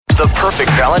The perfect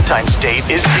Valentine's date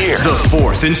is here. The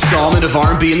fourth installment of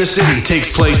R&B in the City takes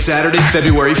place Saturday,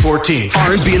 February 14th.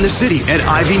 R&B in the City at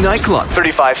Ivy Nightclub,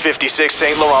 3556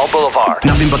 St. Laurent Boulevard.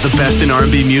 Nothing but the best in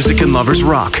R&B music and lovers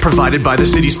rock, provided by the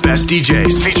city's best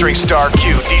DJs. Featuring Star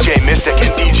Q, DJ Mystic,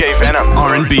 and DJ Venom.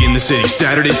 R&B in the City,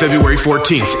 Saturday, February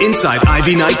 14th, inside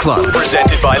Ivy Nightclub.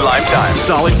 Presented by Lifetime.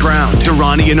 Solid Ground,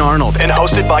 Durrani and Arnold. And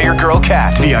hosted by your girl,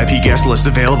 Kat. VIP guest list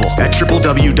available at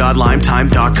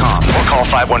www.limetime.com. Or call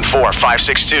 514-562-5995.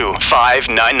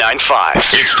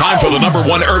 It's time for the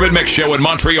 #1 Urban Mix Show in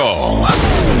Montreal.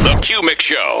 The Q Mix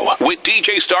Show with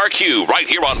DJ Star Q right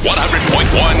here on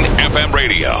 100.1 FM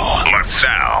radio.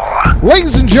 LaSalle.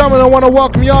 Ladies and gentlemen, I want to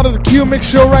welcome y'all to the Q Mix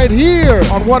Show right here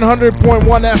on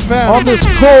 100.1 FM on this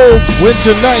cold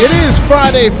winter night. It is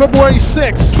Friday, February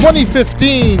 6th,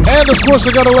 2015. And of course,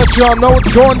 I got to let y'all know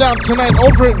what's going down tonight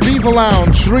over at Viva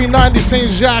Lounge, 390 Saint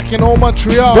Jacques in Old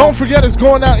Montreal. Don't forget, it's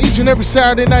going down each and every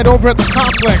Saturday night over at the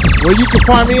Complex, where you can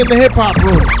find me in the hip hop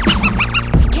room.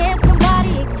 Can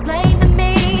somebody explain to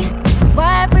me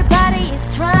why everybody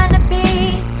is trying to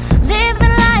be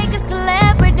living like a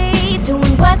celebrity,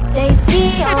 doing what they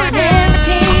see on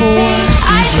MTV?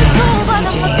 I just go, but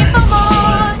I'm looking for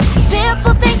more.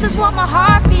 Simple things is what my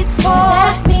heart beats for.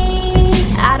 That's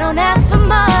me. I don't ask for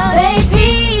much,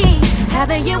 baby.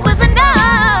 Having you was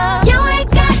enough. You ain't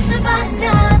got to buy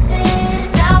nothing.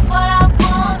 It's not what I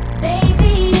want,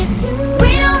 baby. It's you.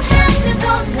 We don't have to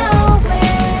go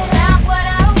nowhere. It's not what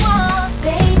I want,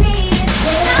 baby. It's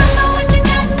you. I know what you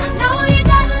got. I know you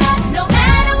got a lot. No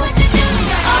matter what you do,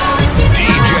 you always get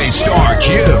DJ Star Q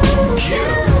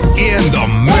in the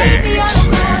baby, mix.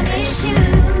 all I want is you,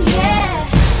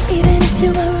 yeah. Even if you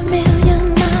were a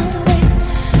million miles away,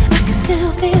 I can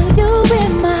still feel you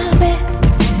in my bed.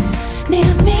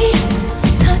 Near me,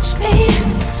 touch me,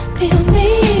 feel me.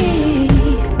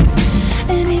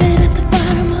 And even at the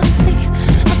bottom of the sea,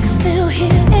 I can still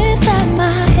hear inside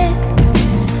my head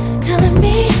telling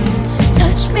me,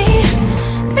 touch me,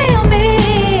 feel me.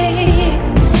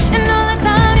 And all the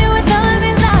time you were telling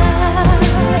me lies.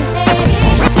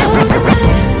 So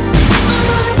tonight, I'm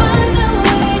gonna find a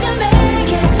way to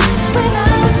make it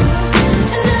without you.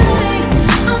 Tonight,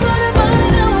 I'm gonna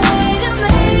find a way to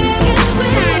make it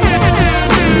without you.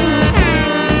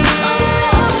 I'm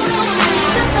gonna hold on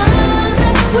the time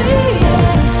that we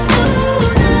had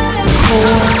tonight.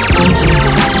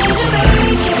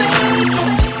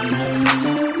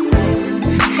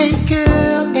 Hey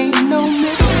girl, ain't no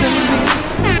mystery.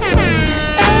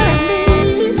 At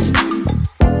least,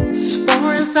 as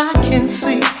far as I can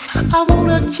see, I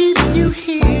wanna keep you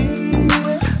here,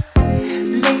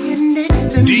 laying next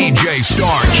to me, DJ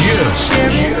Star Q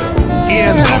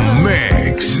in the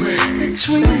mix.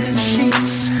 between the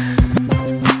sheets.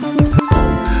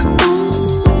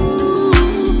 Ooh,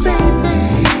 baby,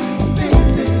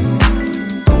 baby,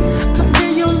 I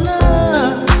feel your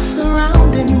love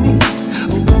surrounding me.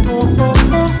 Ooh, oh, oh,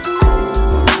 oh.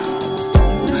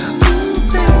 Ooh,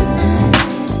 baby,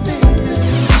 baby,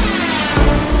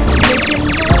 making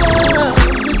love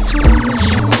between the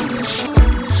sheets.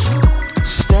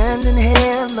 Standing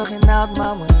here looking out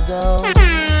my window.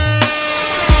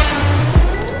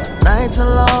 Nights are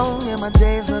long and my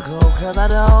days are cold, 'cause I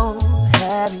don't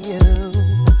have you.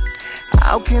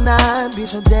 How can I be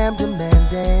so damn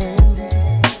demanding?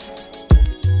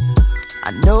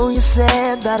 I know you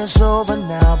said that it's over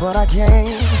now, but I can't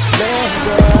let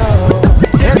go.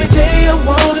 Every day I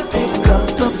wanna pick up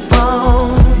the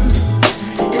phone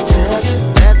and tell you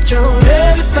that you're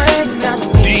everything I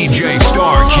need. DJ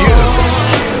Star Q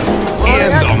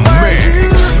in the mix.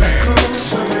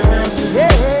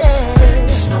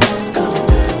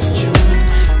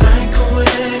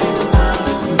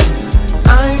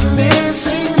 I'm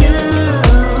missing you,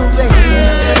 baby.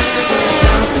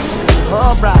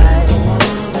 Alright.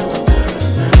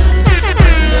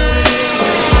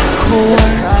 Core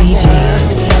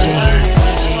DJs.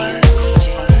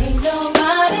 Ain't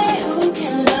nobody who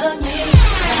can love me.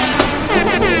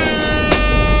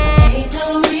 Ain't no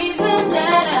reason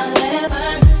that I'll ever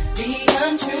be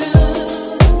untrue.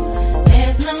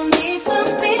 There's no need for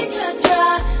me to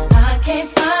try. I can't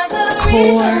find the reason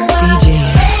Core why. DJs.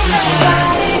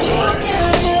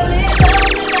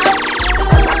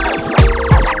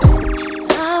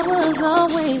 I was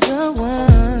always the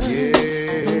one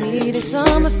who needed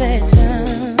some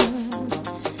affection.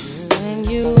 When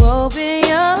you open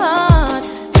your heart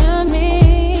to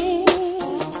me,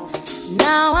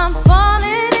 now I'm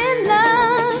falling in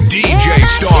love. DJ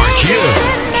Star Q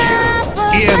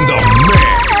in the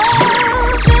mix.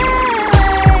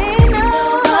 Ain't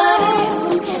nobody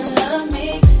who can love me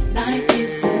like you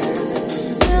do.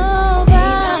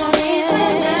 Nobody.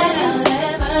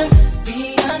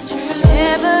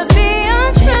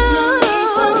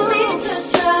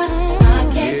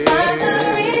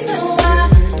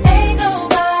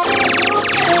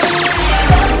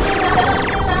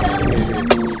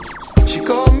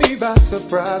 by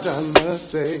surprise, I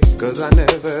must say, 'cause I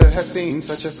never had seen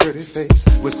such a pretty face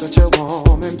with such a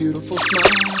warm and beautiful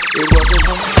smile. It wasn't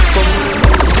hard for me to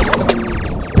notice the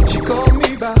stars. She called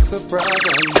me by surprise,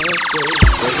 I must say,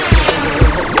 'cause I never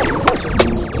had seen such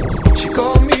a She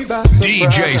called me by surprise.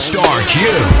 DJ Star Q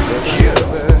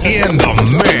in the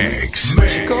mix.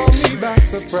 She called me by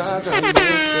surprise, I must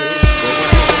say, 'cause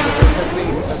I never had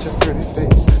seen such a pretty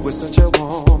face with such a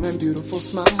warm and beautiful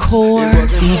smile. Core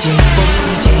DJs.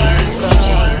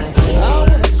 I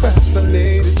was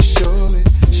fascinated, surely.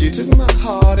 She took my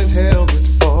heart and held it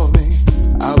for me.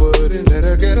 I wouldn't let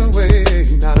her get away,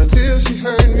 not until she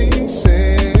heard me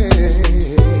say,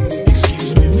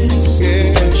 "Excuse me, miss,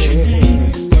 what's your name?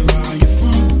 Where are you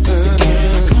from? Can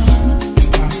I come?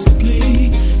 Possibly.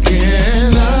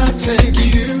 Can I take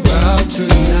you out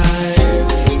tonight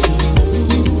to the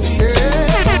movies?"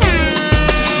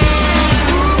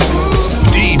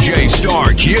 DJ Star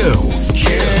Q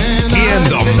in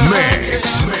the mix.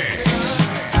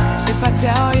 If I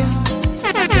tell you,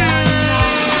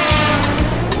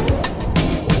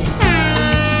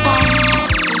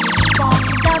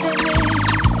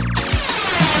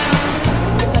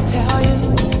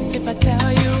 if I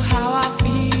tell you how I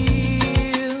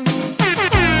feel,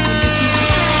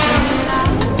 bringing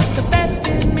out the best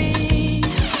in me.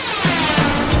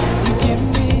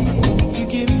 You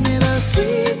give me the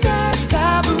sweetest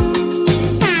taboo.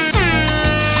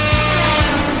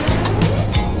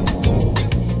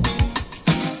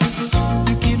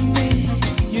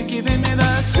 You're giving me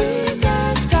the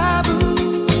sweetest taboo.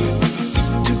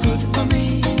 Too good for me.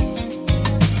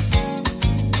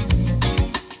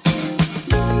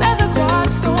 There's a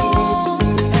quiet storm,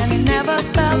 and it never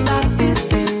felt like this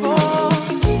before.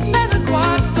 There's a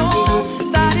quiet storm,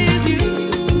 that is you.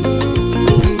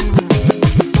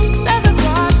 There's a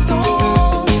quiet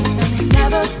storm, and it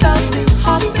never felt this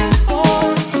hot before.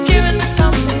 Giving me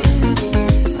something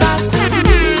that's taboo.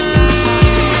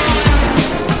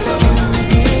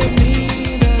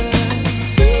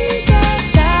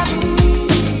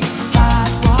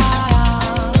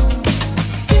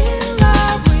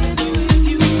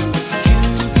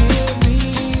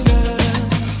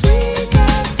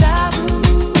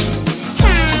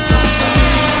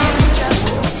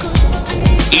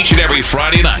 Each and every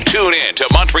Friday night, tune in to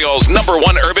Montreal's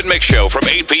 #1 urban mix show from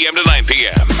 8 p.m. to 9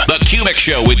 p.m. The Q Mix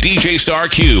Show with DJ Star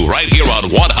Q right here on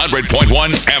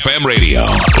 100.1 FM radio.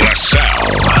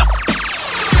 LaSalle.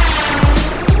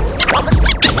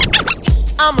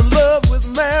 I'm in love with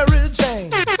Mary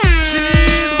Jane.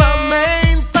 She's my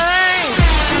main thing.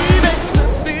 She makes me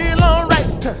feel alright.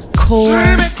 Core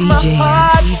She makes my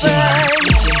heart DJs. sing.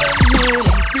 When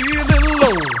I'm feeling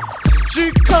low, she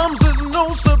comes as no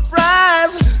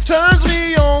surprise. Turns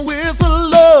me on with her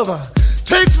love.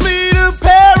 Takes me to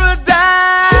paradise.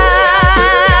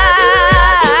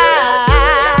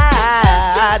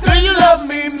 Do you love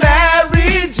me,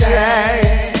 Mary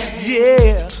Jane?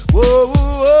 Yeah. Whoa,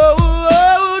 whoa,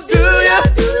 whoa. Do you?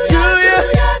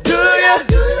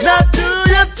 Now do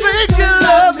you think you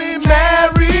love me,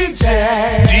 Mary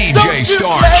Jane? DJ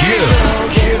Star Q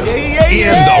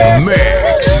in the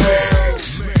mix.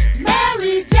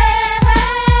 Mary Jane,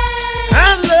 I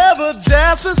love her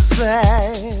just the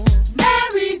same.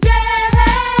 Mary Jane,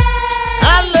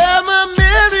 I love my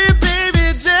Mary baby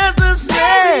just the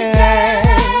same.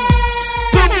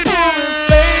 The woman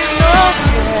plays no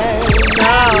game.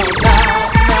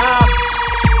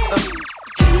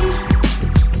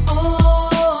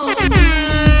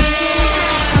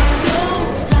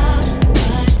 Don't stop,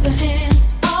 wipe the hands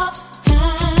off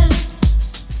time.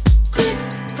 Click,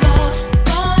 clock,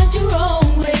 find your own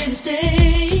way to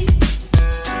stay.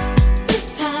 The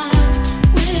time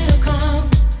will come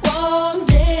one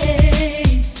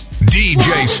day. DJ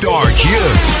Star Q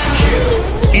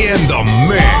in the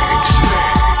mix.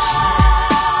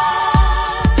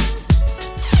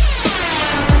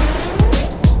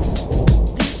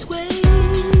 This way,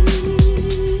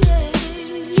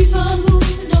 keep on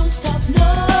moving, don't stop, no.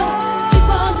 Keep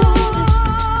on moving,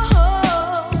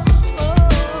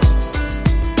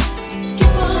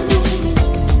 keep on moving,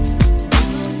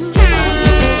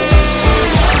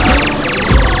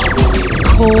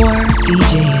 Core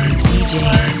DJs.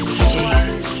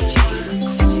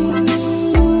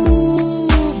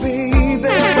 Ooh,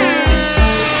 baby,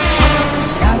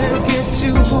 gotta get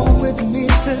you home with me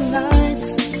tonight.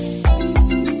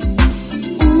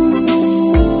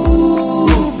 Ooh,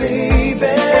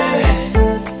 baby,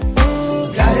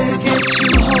 gotta get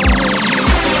you home with me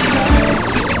tonight.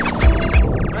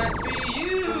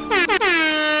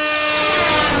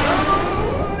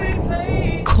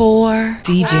 Core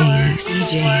DJs.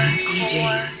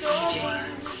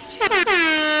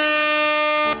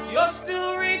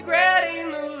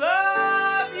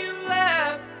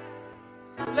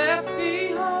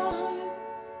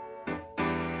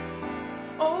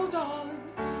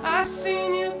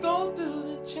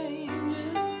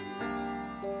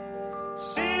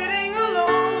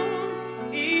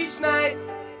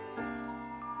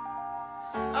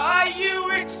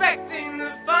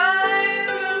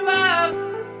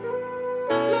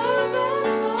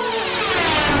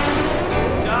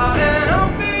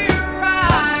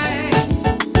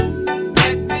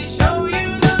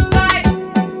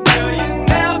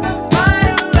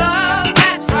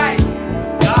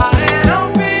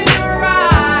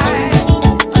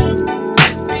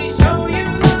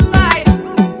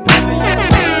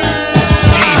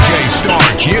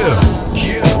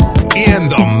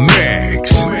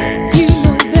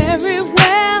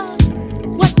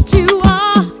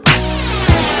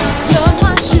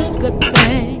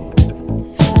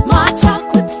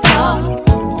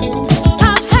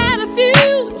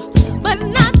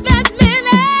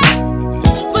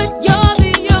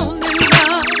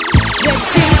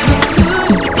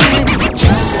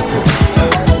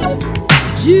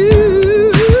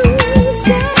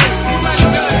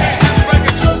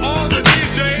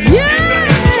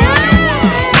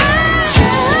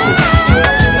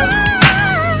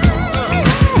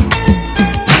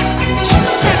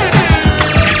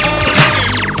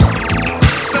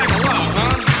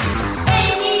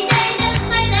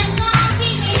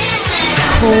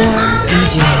 Core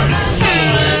DJs.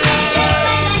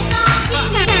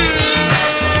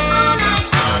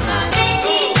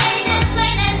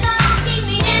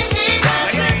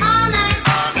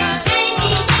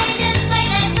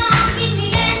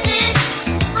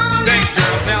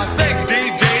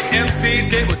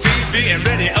 And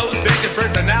radio station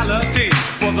personalities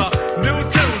for the new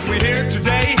tunes we hear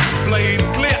today, played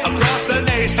clear across the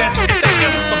nation. If they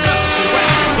give us the best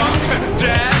funk,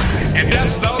 jazz, and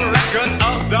death slow records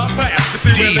of the past.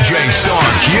 DJ Star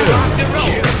Q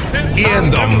in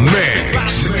the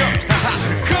mix.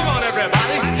 Come on,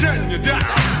 everybody, turn your dial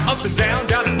up and down,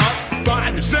 down and up,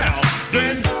 find yourself,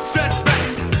 then sit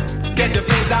back, get your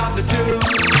face out the tune.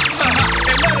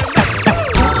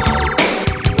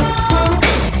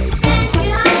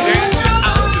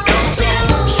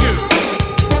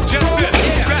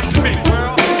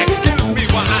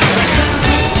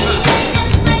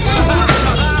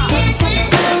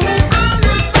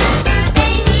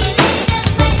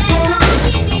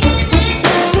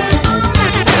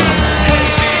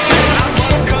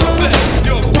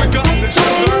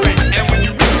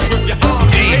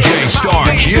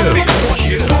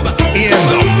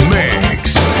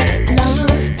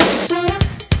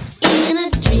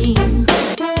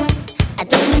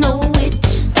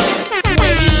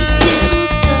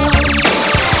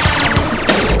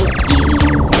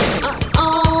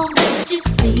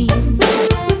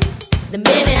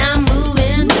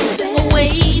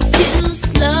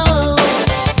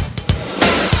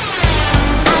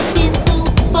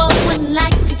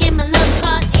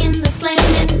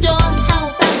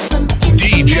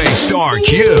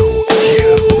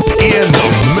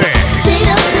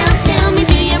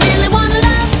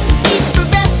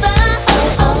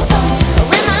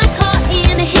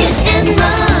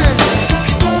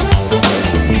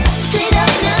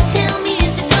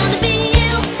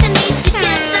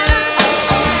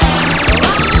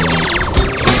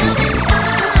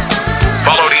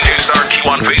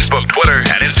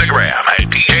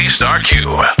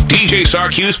 DJ Star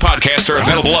Q's podcasts are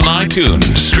available on iTunes.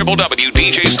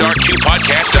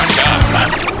 www.djstarqpodcast.com.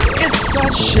 It's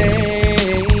a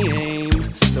shame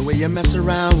the way you mess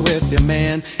around with your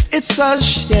man. It's a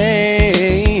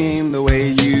shame the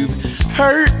way you've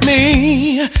hurt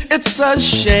me. It's a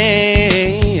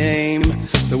shame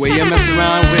the way you mess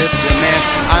around with your man.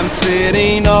 I'm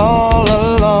sitting all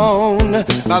alone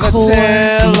by the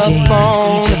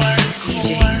telephone.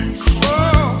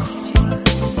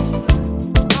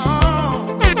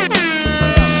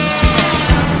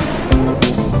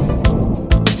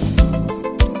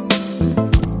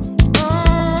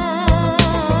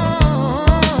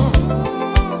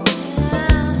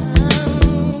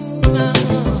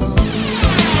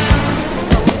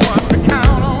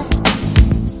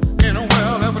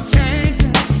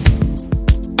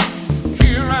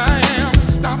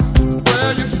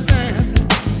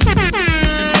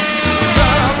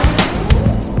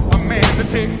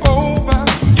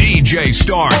 DJs. DJ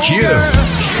Star Q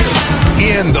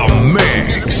in the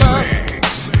mix.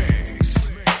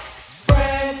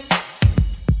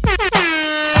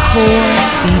 Core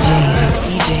DJs.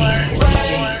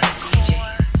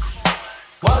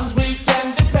 Ones we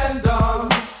can depend on.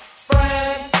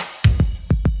 Friends.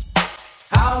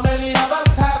 How many of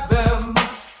us have them?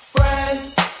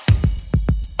 Friends.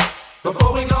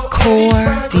 Before we go.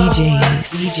 Core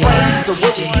DJs. The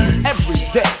word we use every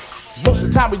day. Most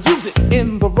of the time we use it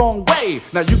in the wrong way.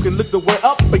 Now you can look the word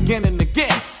up again and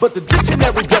again, but the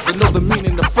dictionary doesn't know the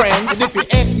meaning of friends. And if you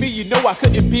ask me, you know I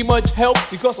couldn't be much help,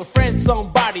 because a friend's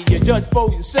somebody you judge for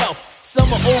yourself.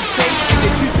 Some are okay and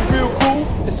they treat you real cool,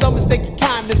 and some mistake your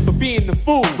kindness for being the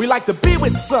fool. We like to be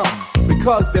with some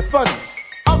because they're funny.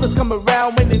 Others come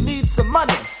around when they need some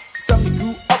money. Some you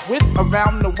grew up with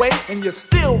around the way, and you're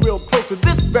still real close to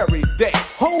this very day.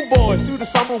 Homeboys through the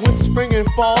summer, winter, spring, and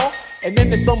fall. And then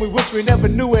there's some we wish we never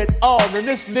knew at all. And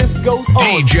this list goes on.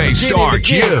 DJ Star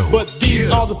Q but these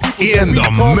are the people in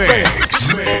that we the call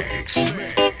mix.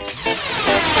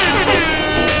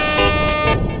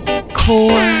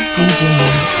 Core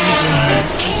DJs.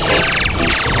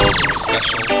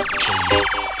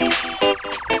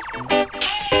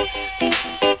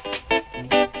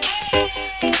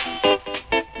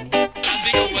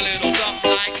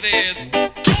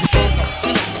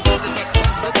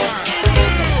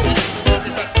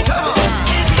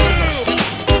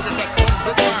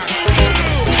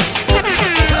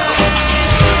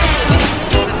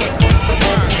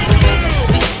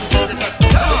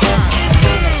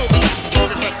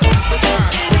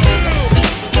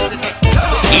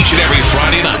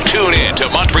 Tune in to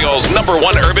Montreal's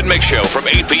 #1 urban mix show from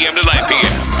 8 p.m. to 9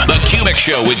 p.m. The Q Q-Mix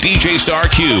Show with DJ Star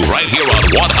Q right here on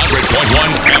 100.1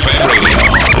 FM Radio.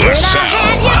 When I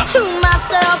had you to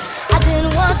myself, I didn't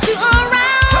want you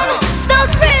around. Those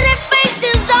pretty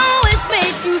faces always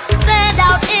made you stand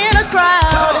out in a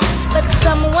crowd. But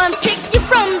someone picked you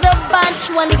from the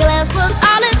bunch. One glance was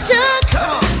all it took.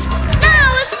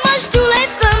 Now it's much too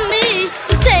late for me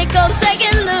to take a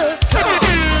second look.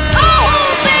 Oh,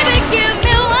 baby, give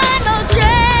me one more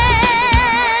chance.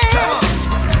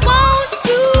 Won't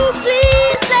you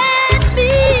please let me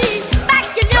back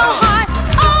in your heart?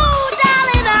 Oh,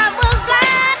 darling, I was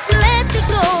blind to let you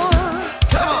go.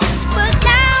 But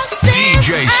now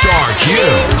DJ Star Q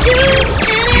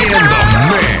in the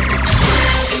mix.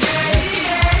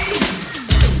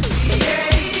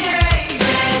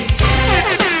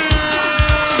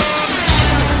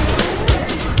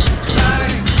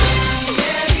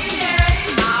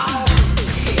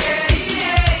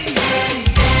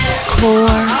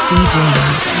 Core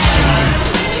DJs.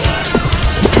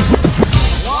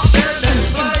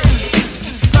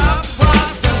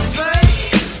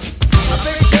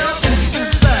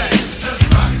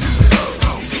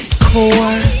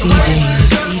 Core DJs.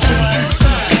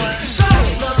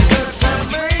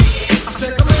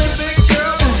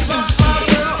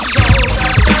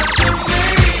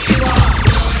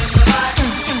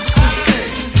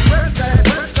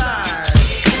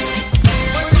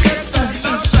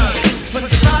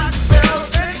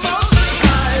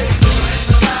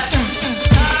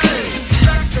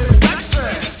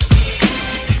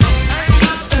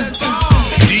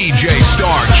 DJ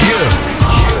Star Q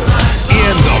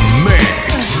in the mix.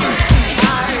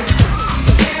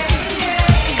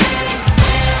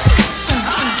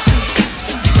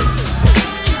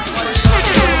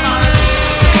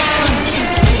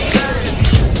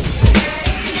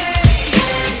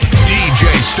 DJ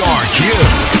Star Q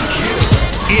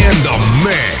in the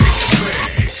mix.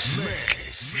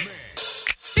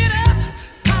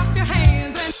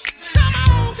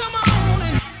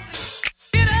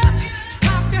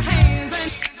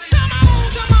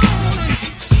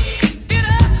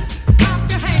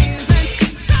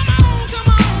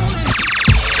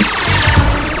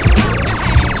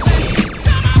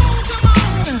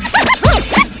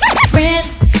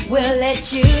 Will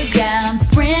let you down.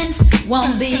 Friends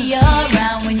won't be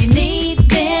around when you need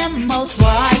them most.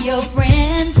 Why are your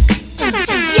friends?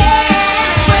 Yeah,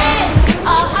 friends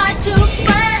are hard to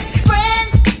find.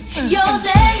 Friends, yours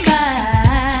and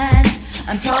mine.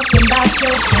 I'm talking about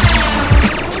your friends.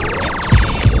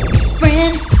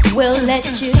 Friends will let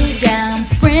you down.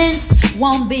 Friends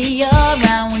won't be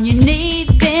around when you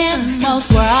need them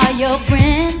most. Where are your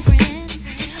friends?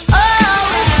 Oh,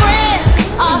 friends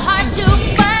are hard to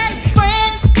find.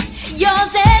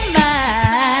 Yours and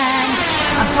mine.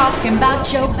 I'm talking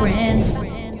about your friends.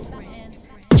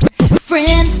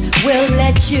 Friends will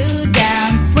let you down.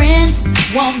 Friends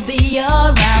won't be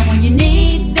around when you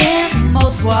need them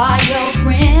most. Why are your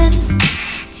friends?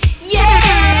 Yeah,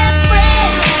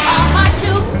 friends are hard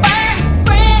to find.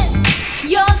 Friends,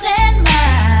 yours and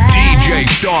mine. DJ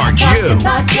Star Q I'm talking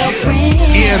about your friends.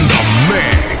 in the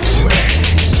mix.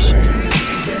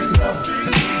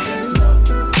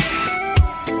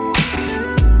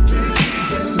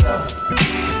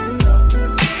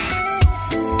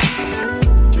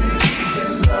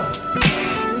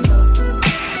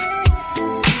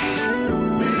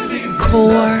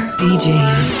 Core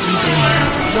DJs.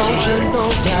 Don't you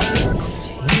know that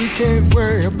we can't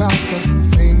worry about the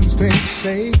things they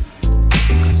say,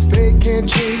 'cause they can't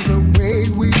change the way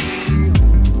we feel.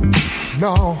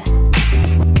 No,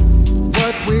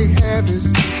 what we have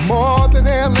is more than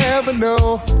they'll ever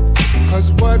know,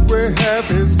 'cause what we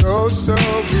have is oh so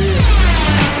real.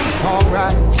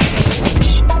 Alright,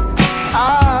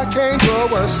 I can't go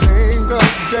a single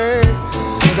day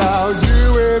without you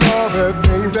and all the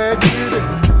things that you do.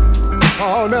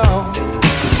 Oh no,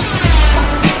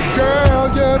 girl,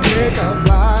 you make a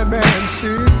blind man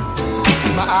see.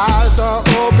 My eyes are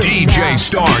open. DJ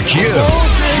Star Q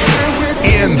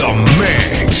in the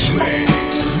mix.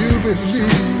 You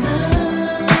believe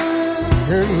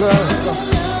in love.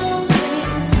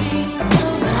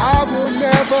 I will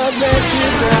never let you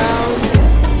down.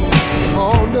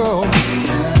 Oh no,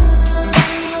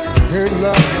 in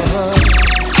love.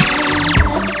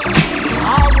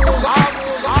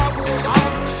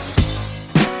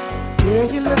 Yeah,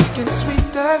 you're looking sweet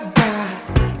tonight.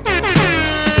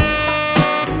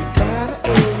 You got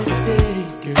everyday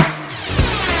girl.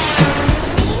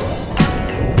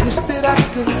 Wish that I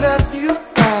could love you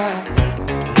right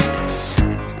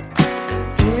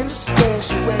in a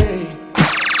special way.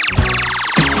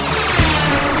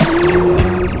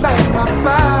 Light my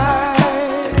fire.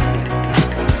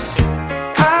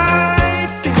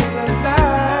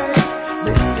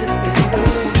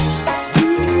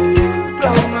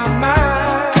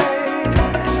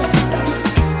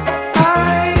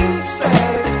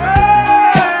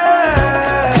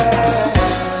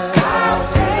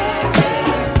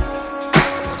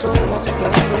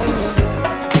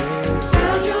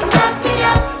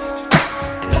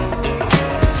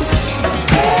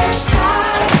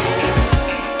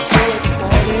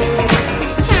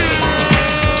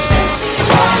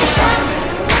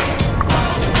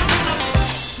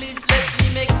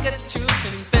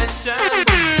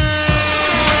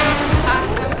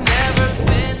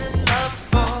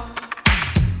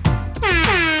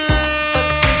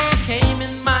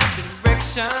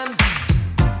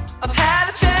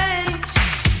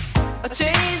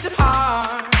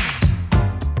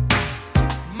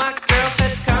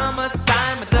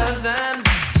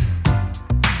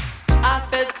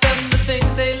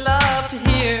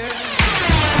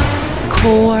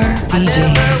 Core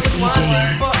DJs.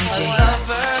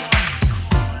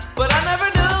 But I never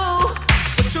knew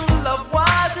what true love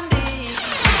was indeed.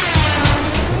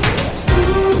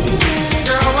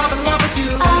 Girl, I'm in love with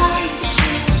you.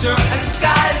 Sure as the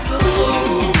sky is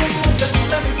blue. Just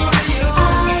let me prove to you.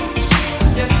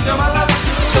 Yes, girl, my love is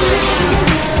true.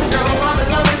 Girl, I'm in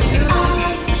love with you.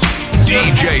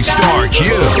 DJ Star Q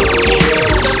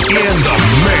in the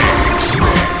mix.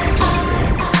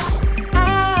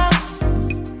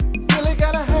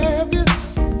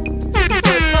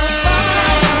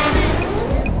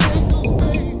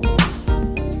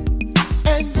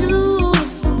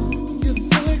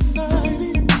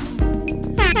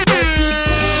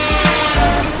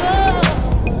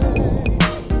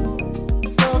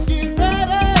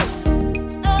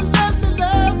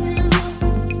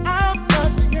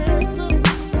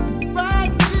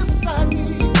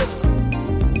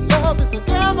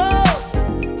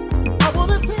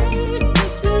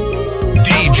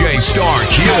 Star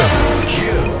Q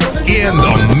in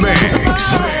the mix.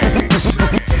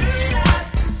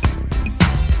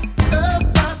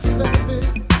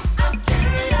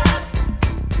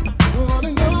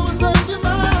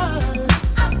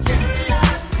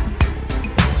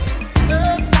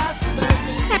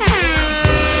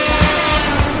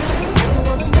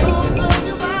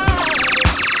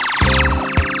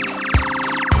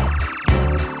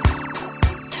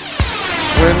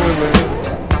 When we met,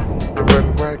 it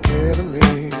wasn't quite clear to me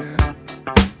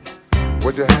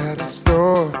what you had in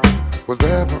store was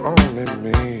there for only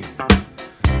me.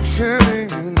 Surely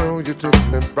you know you took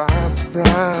me by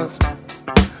surprise.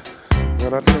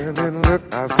 When I turned and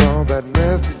looked, I saw that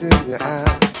message in your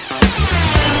eye.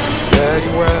 There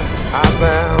you were, out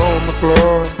there on the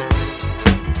floor.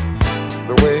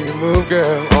 The way you move,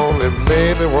 girl, only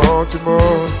made me want you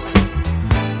more.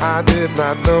 I did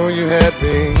not know you had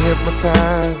me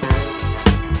hypnotized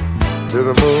to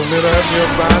the movement of your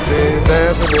body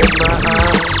dancing in my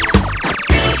eyes.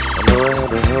 I know I had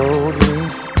to hold you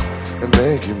and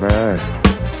make you mine.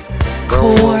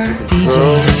 Core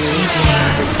DJs.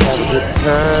 It's the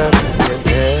time in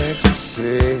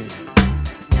ecstasy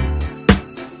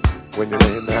when you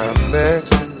lay down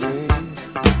next to me.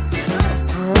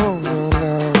 Oh, no,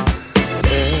 no,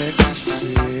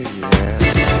 ecstasy, yeah.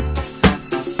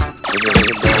 When you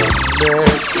lay down next to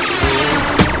me.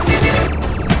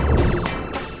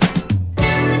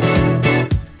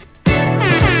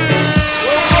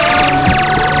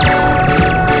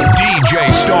 DJ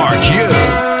Star Q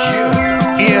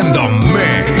in the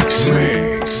mix.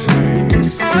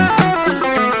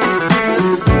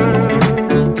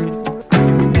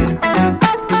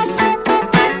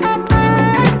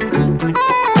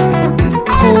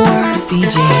 Core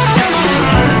DJs.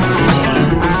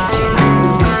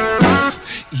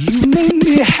 You made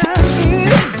me happy.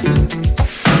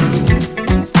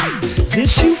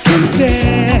 This you can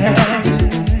bear.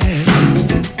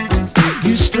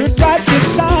 You stood right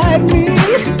beside me,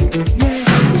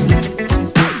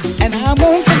 and I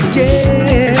won't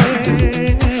forget.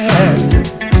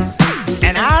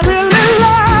 And I really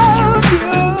love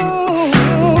you.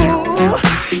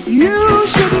 You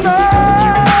should know.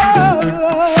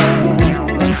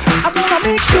 I wanna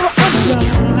make sure I'm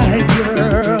right,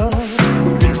 girl,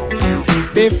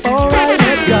 before I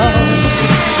let go.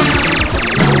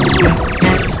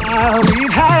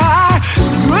 We've had our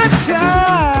good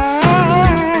time.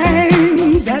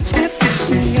 That's it to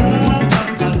say.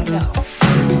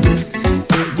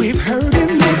 We've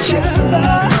hurting each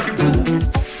other.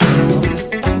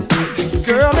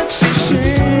 Girl, it's a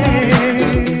shame.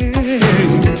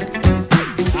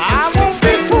 I won't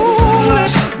be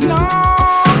foolish, no.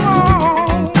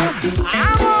 I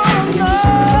wanna know.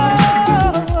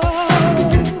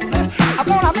 I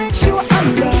wanna make sure I'm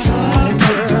right,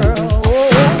 girl.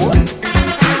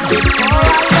 Before I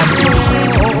let go.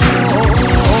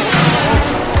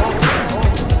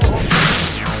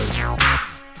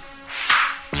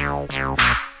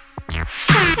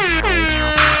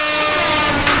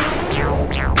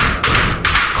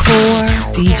 Core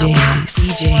DJs.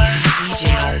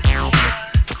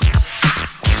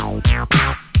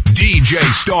 DJ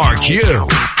Star Q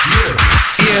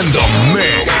in the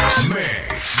mix.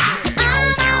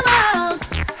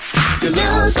 You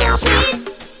look so sweet,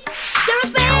 you're a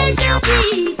special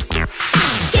treat.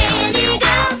 Candy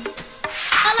girl,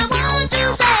 all I want to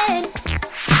say,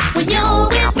 when you're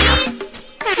with me,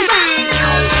 bring on my day.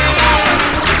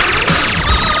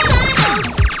 All I know,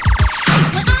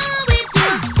 when I'm with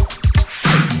you,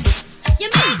 you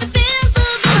make me feel so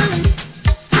good,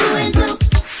 through and through.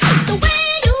 The way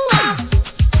you walk,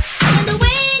 and the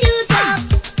way you talk,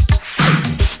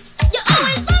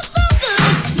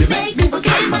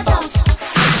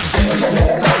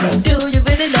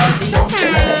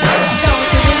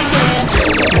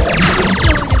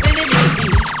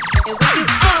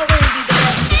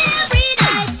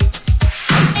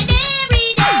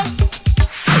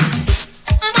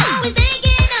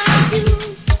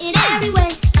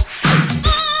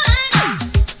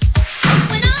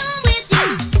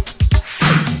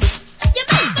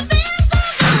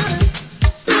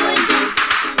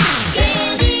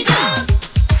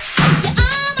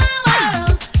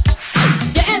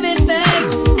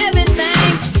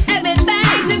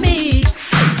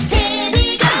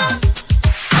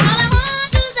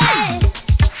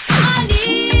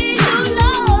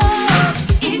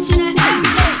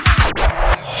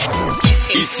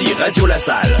 Radio La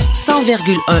Salle.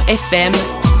 100,1 FM.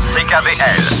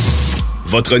 CKVL.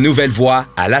 Votre nouvelle voix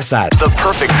à La Salle. The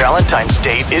perfect Valentine's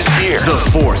date is here. The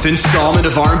fourth installment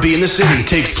of R&B in the City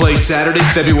takes place Saturday,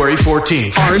 February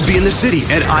 14th. R&B in the City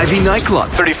at Ivy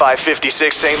Nightclub,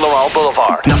 3556 St. Laurent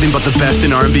Boulevard. Nothing but the best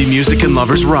in R&B music and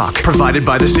lovers rock, provided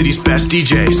by the city's best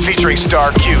DJs. Featuring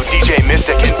Star Q, DJ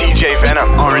Mystic, and DJ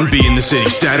Venom. R&B in the City,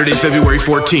 Saturday, February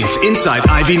 14th, inside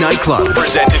Ivy Nightclub.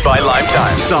 Presented by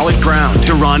Lifetime. Solid Ground,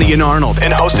 Durrani and Arnold.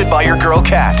 And hosted by your girl,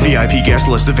 Kat. VIP guest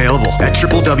list available at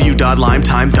www.limetime.com.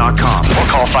 Or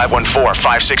call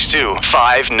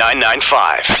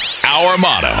 514-562-5995. Our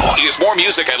motto is more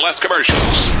music and less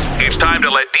commercials. It's time to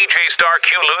let DJ Star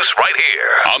Q loose right here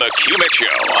on the Q Mix Show.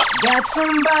 Got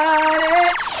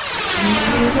somebody,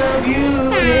 she's a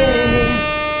beauty,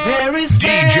 very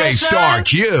special, DJ Star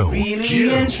Q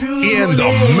really and truly, in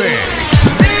the mix.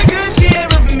 take good care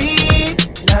of me,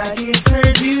 like it's her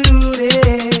duty.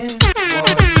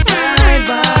 Right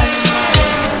by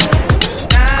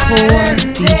Core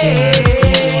DJs.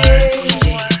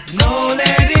 no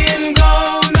letting go,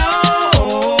 no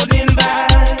holding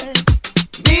back,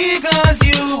 because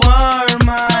you are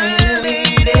my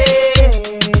lady.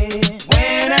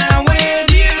 When I'm with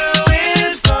you,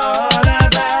 it's all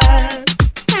about.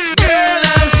 Girl,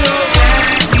 I'm so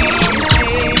happy,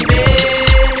 baby.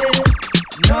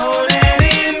 No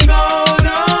letting go,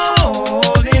 no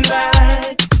holding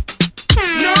back.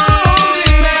 No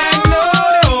holding back, no,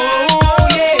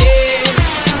 yeah.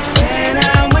 When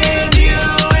I'm with you,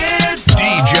 it's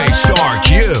DJ Star Q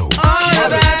all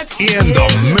about. in the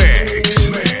mix.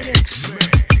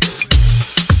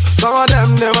 Some of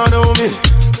them never know me.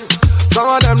 Some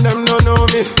of them don't know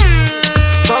me.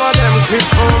 Some of them creep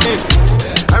for me.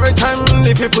 Every time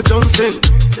the people jump in,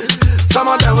 some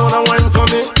of them wanna wine for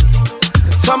me.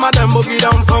 Some of them boogie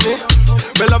down for me.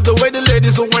 Me love the way the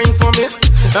ladies will wine for me.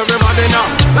 Everybody now,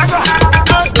 like a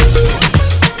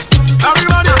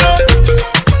everybody go.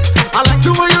 I like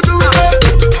the way you do it.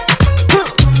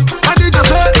 I did just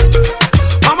say,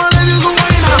 all my ladies will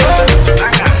wine for me.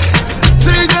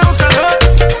 See girls that hurt.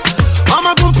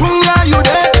 Mama pum pum, yeah, you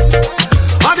there.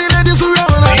 All the ladies who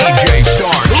run on DJ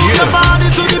Star Q move your body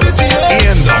to the beat, yeah.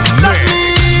 in the Love mix.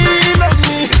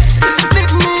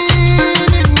 me,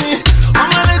 need me. All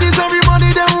my ladies, everybody,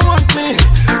 they want me.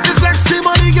 The sexy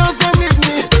body girls, they need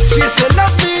me. She said,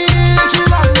 love me, she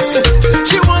love me.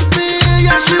 She want me,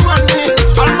 yeah, she want me.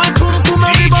 All my pum pum,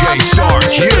 everybody DJ Star love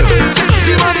me. Q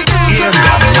Sexy body girls, in they the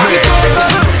love me. mix.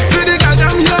 See the girl,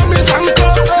 them hear me sang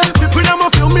tough. People, them a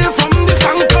feel me from the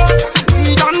sang tough.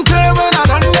 We don't care when I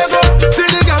done never. See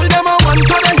the girl, them a want to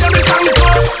they hear me sang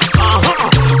tough.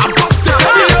 I bust the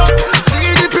stereo.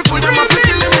 See the people, them a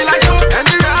feel me like you. And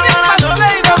the real man I love,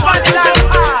 they want to them.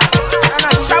 And I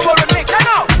shower a mix. I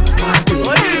know.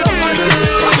 What do you want to do?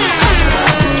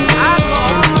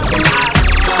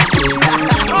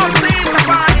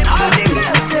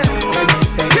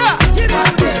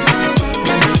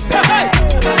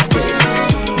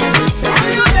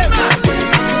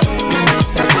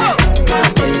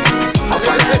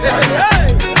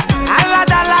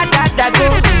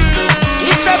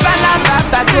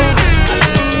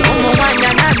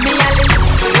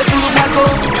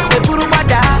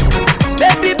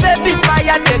 Baby,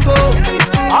 fire they go.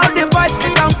 All the boys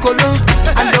sit down colo,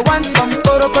 and they want some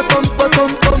toro tom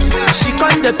tom tom. She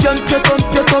con the pium pium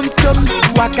pium.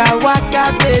 Waka waka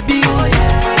baby,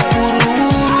 uru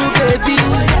uru baby,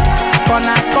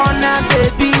 corner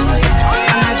baby.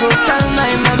 And I go tell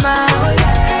my mama,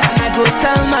 and I go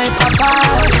tell my papa,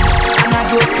 and I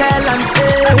go tell and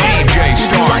say, DJ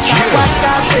Star Q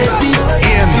waka baby,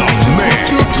 in the mix.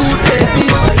 chuku baby,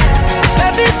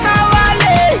 baby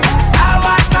sawale,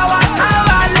 sawa sawa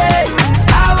sawale,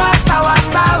 sawa sawa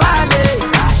sawale.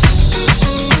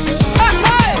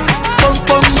 Pom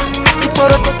pom,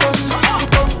 iporokotom, pom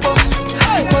pom,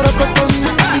 iporokotom,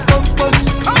 pom pom,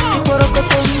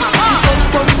 iporokotom,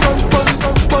 pom pom pom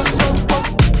pom pom pom.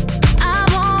 I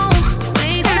won't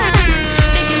waste time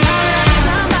thinking about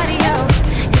somebody else,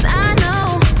 'cause I know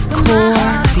that my Core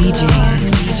heart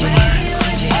DJs.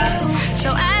 So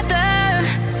at the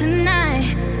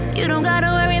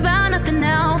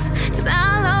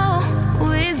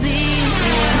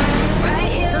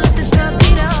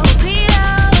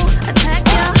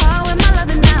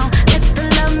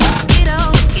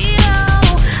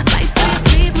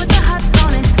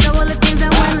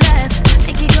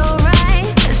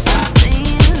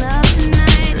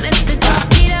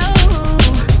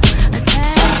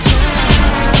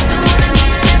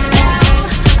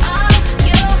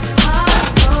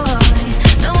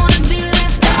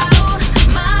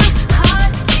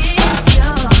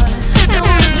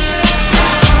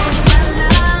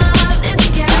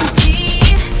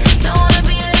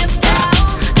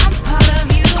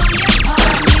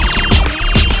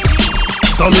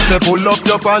So me say pull up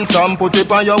your pants and put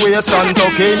it on your waist and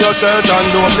tuck in your shirt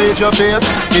and don't bleach your face.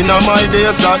 In my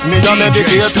days that me a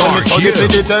meditate, so me study for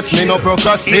the test, me no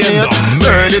procrastinate.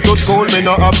 Early to school, me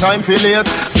no have time for late.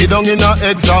 Sit down in a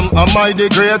exam, am I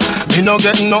the great? Me no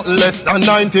get nothing less than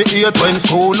 98. When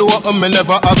school open, me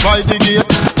never avoid the gate.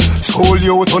 School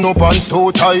you turn up pants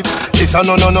too tight. It's a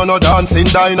no dancing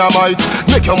dynamite.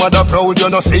 Make your mother proud, you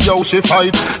no see how she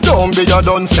fight. Don't be a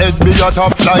done said, be a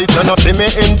top flight. You no see me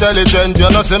intelligent, you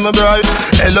no see me bright.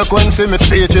 Eloquence in me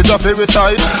speech is a fairy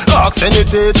side. Ask any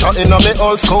teacher in a me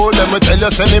old school, let me tell you,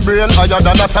 say me brain higher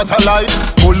than a satellite.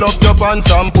 Pull up your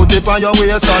pants and put it on your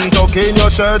waist and tuck in your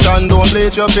shirt and don't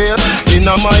bleach your face. In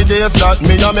my days that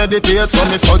me a meditate, so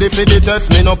me study for the test,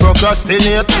 me no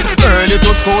procrastinate. Early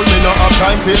to school, me no have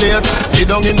time for late. Sit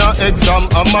down in a exam,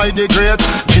 am I the great?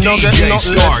 Me no get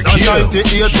nothing less than 98.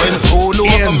 When school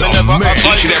open, me never have.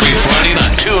 Each and every Friday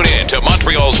night, tune in to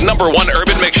Montreal's #1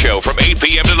 urban mix show from 8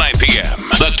 p.m. to 9 p.m.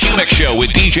 The Q Mix Show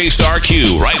with DJ Star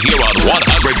Q right here on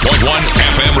 100.1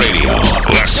 FM radio.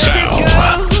 Let's sound.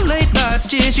 Late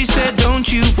last year, she said,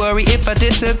 don't you worry if I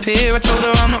disappear. I told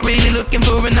her I'm not really looking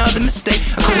for another mistake.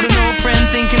 I called an old friend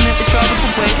thinking that the trouble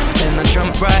would wait. But then I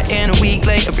jumped right in, a week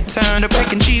later returned. I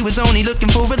reckon she was only looking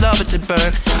for a lover to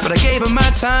burn. But I gave her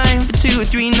my time for 2 or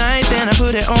 3 nights. Then I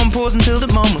put it on pause until the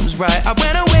moment was right. I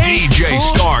went away DJ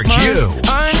Star Q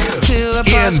until I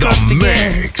in the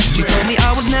mix. She told me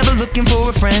I was never looking for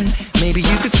a friend. Maybe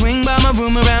you could swing by my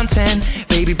room around 10.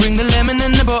 Baby, bring the lemon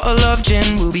and the bottle of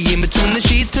gin. We'll be in between the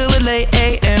sheets till the late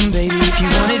a.m. Baby, if you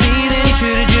wanted me, then you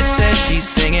should've just said she's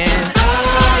singing.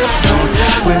 Don't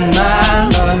win my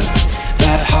love.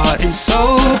 That heart is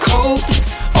so cold,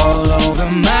 all over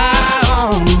my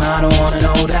arm. I don't wanna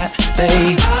know that,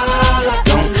 babe.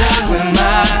 Don't win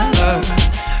my love.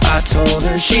 I told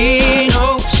her she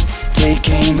knows. Take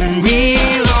aim and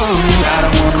reload. I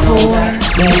don't wanna know that,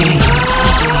 babe.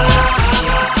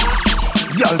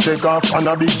 Y'all take off on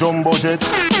a big jumbo jet.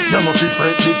 You no fi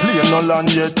fret, the plane no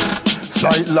land yet.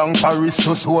 Flight long Paris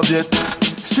to Soviet.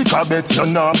 Stick a bet, you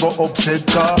nah go upset.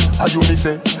 Car, are you me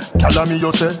say? Call me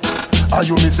you say. Are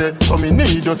you me say? So me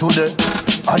need you today.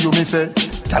 Are you me say?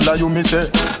 Call you me say.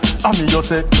 Are me you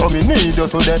say? So me need you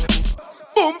today.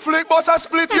 Boom flick, boss a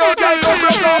split, your girl come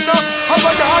broke out now. Have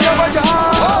a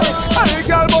yah. Hey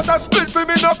girl, boss a split for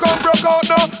me, no come broke out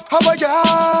now. Have a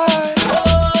yah.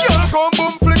 Girl come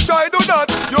boom flick, try do that.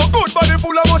 Your good body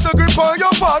full of muscle grip on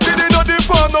your fat. Did it not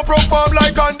deform, no perform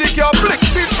like handicap. Flick,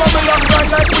 sit from me long right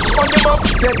like which one them up.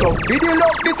 Set up, video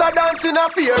look, this a dance in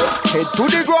a fear. Head to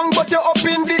the ground, but you're up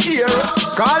in the ear.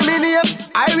 Call me name,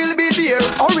 I will be there.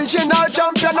 Original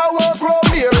champion, I work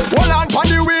round here. Hold on,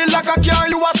 pon the wheel like a car,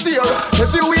 you a steer.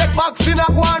 Heavyweight boxing a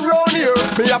go on round here.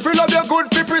 Me a feel of your good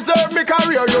fi preserve me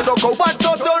career. You don't go bad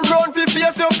so don't run fi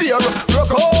face your fear.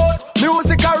 Rock out,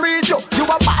 music a reach you. You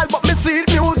a ball but me see it,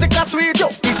 music a sweet you.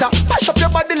 It a mash up your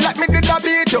body like me did a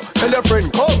beat you. Tell your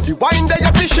friend come, the wine there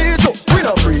you fi shit you. We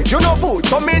no free, you no food,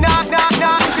 so me nah. If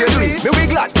you do it, me we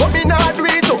glad, but me nah do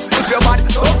it too. If you're bad,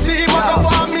 some team a go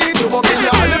want me to. But me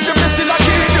nah live to me still a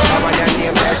keep you. Have your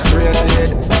name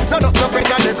X-rated. No friend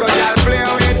a little girl play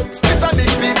with. This a big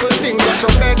people thing that to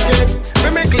bed kid. Me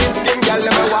make clean skin girl,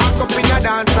 let me walk up in a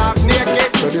dance half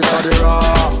naked. So this a the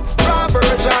raw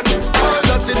version. All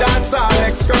dirty dance all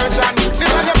excursion.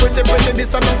 This a the pretty,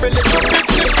 this a the pretty.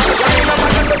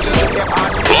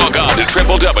 Log on to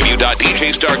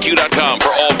www.djstarq.com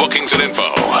for all bookings and info.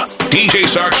 DJ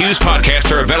Star Q's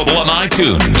podcasts are available on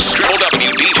iTunes.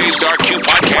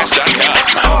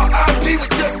 www.djstarqpodcast.com. R.I.P. we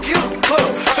just killed the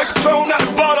club. Took control, not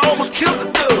the ball, almost killed the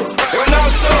thug. When I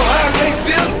was so high, I can't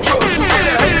feel the drugs. Too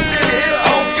many haters in the hill, I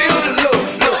don't feel the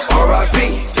love. Look, R.I.P.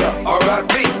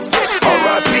 R.I.P.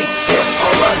 R.I.P.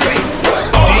 R.I.P.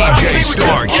 DJ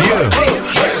Star Q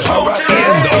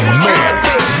in the mix.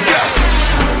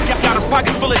 Got a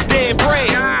pocket full of dead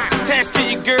bread. Attached to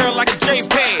your girl like a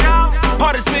JPEG.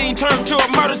 Party scene turned to a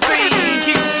murder scene.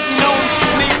 Keep knowing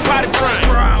niggas potty train.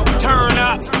 Turn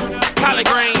up, collard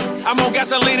green. I'm on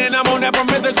gasoline and I'm on that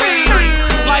promethazine.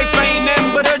 Life ain't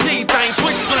nothing but a G thing.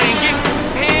 Switch slang, get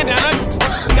hand down.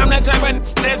 I'm that type of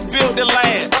that's built to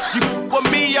last. You with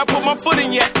me, I put my foot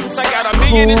in yet. So I got $1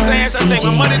 million in stash. I think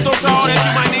my money's so tall that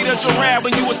you might need a giraffe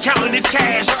when you was counting this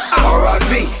cash.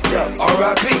 R.I.P.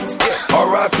 R.I.P.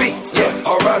 R.I.P.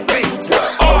 R.I.P.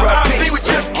 R.I.P. we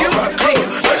just killed the club.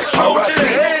 R.I.P.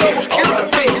 almost killed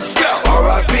the thug.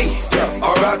 R.I.P.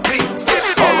 R.I.P.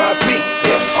 R.I.P.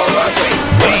 R.I.P.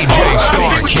 DJ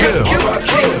Star Q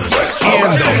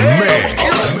in the mix.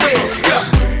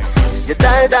 You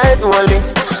tight, hold me.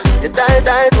 You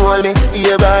tight, hold me.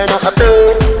 You burn up a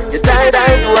pain. You tight,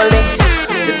 hold me.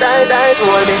 You tight,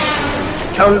 hold me.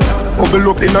 Girl, Bubble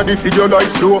up inna the video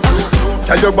like slow.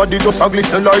 Tell your body just a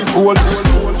glisten like gold.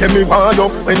 Get me wind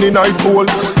up when the night cold.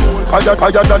 Higher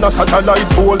than a satellite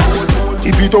pole.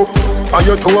 Keep it up on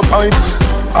your toe pint.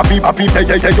 Happy,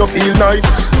 yeah, you feel nice.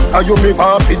 And you me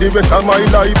want for the rest of my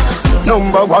life.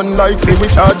 Number one like for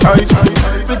which I choice.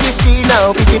 Pretty she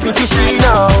now, pretty she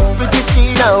now. Pretty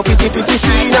she now, pretty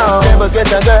she now. Never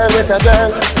get a girl,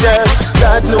 girl.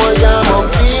 God know you're my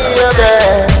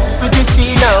baby. Pretty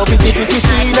she now, pretty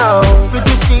she now.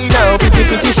 Pretty she now,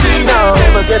 pretty she now.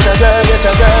 Never get a girl.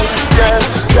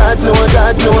 God know.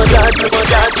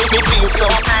 Make me feel so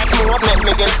smooth, make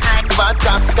me get bad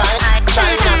top sky.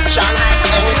 China, shine,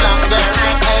 any black girl,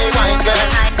 any white girl,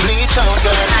 bleach out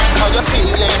girl. How you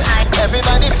feeling?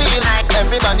 Everybody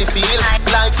feel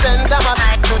like St. Thomas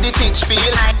to the teach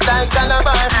field, like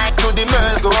Calabar to the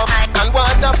Merle Grove, and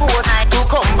Waterford to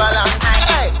Cumberland.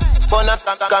 Hey, bonus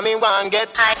come me one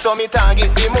get, so me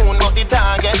target the moon not the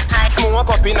target. Smoke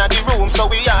up inna the room so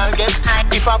we all get.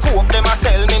 If I cook them a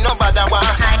sell me no bother one.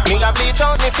 Me a bleach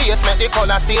out me face make the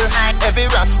color still. Every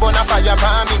rasp on a fire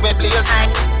pan me we blaze.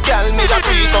 Girl me a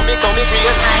breeze so me come me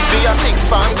grace. Be a 6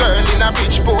 farm girl in a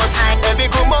Bridgeport. Every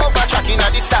groom over track inna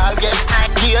the stall get.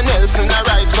 Gia Nelson a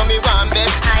ride so me want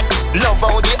bet. Love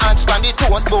how the ants pan the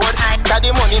tote board. Got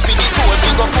the money for the tote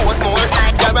we go port more.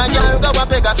 Girl go a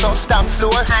Pegasus stamp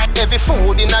floor. Every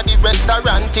food inna the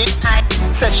restaurant it.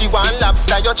 Say she want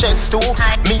lobster your chest too.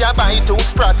 Me a buy 2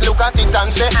 sprat look at it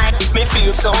and say me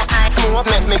feel so smooth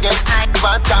make me get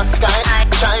bad top sky.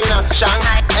 China,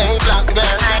 Shanghai, hey black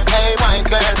girl, hey white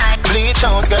girl, bleach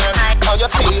out girl. How you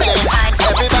feeling?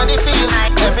 Everybody feel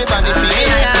like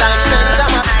St.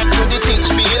 Thomas to the teach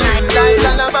field, like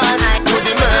Calabar to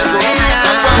the Merle Grove.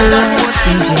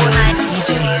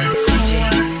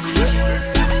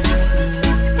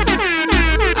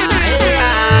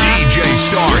 DJ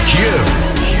Star Q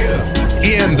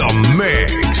in the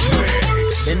mix.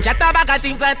 Them chat about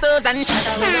things like those and shit.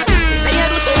 They say you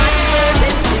do so much worse.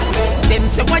 Them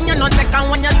say when you not take and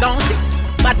when you don't see.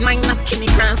 But mine not kill me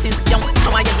grand since young.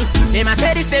 How are you? Them a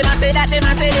say this, them a say that, them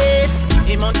a say this.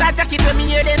 Him on that jacket when me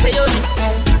hear them say yo.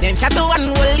 Them chat to one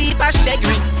will leap a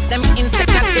shaggy. Them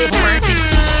insect that they burnt it.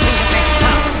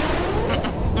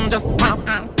 Just pop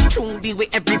through the way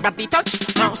everybody touch.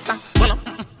 Mouse well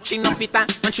she no pita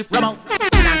and she rub out.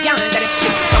 Now girl that is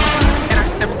sick. Come on, and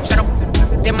I shut up.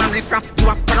 Them a riff-raff, you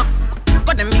a run up.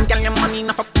 Got them in, girl, your money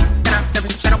enough up. Then I tell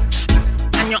them, shut up.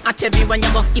 And you at every when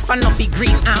you go. If I know fi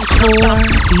green, I'm shut up.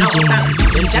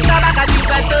 Them chat about a things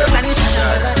like those and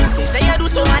shit. They say you do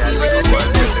so much worse.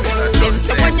 Them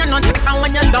say when you not and when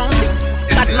you don't see.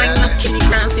 That mind not kill me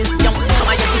grand since young. How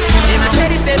are you? Them a say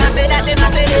this, them a say that, them a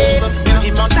say this.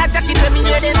 Him on that jacket when me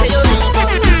hear them say you.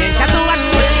 Them chat to one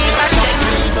will leave a shake.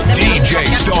 DJ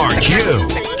Star Q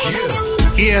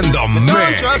in the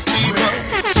mix. You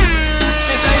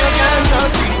can't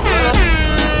trust people.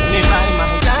 Me buy my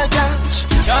cash.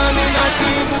 Girl, me not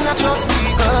even a trust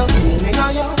people. Me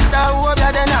know you, that hope you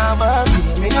then never.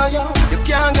 Me know you, you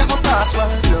can't get my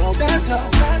password. No, that no.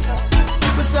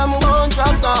 Me say me won't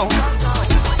drop down.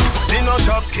 Me no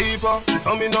shopkeeper,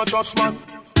 so me no trust man.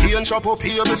 He and shop up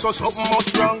here, me so something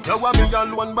must wrong. You want me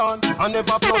alone man, I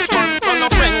never plus one. So no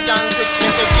friend can trick me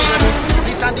to kill me.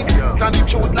 This and the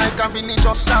truth like a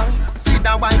religious song. See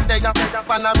the wife there,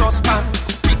 on a rust pan.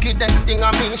 Wickedest thing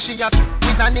I mean, she has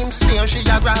with a name snare, she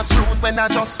a grassroots when I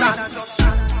just sat.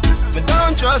 Me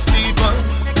don't trust people.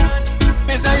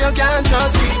 Me say you can't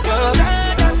trust people.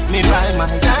 Me buy my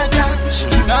cash.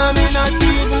 No, me not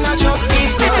even a trust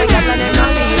people. Me say that them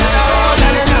not real.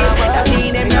 That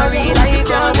mean them not real. I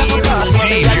can't be lost.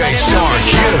 DJ Star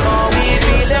Q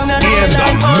in the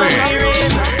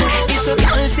mix. It's a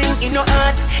girl thing in no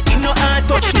heart. In no heart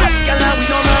touch enough, girl, we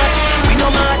no mad. We no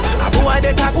mad. A boy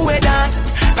better go with that.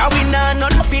 Cause we nah no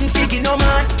nothing fig in no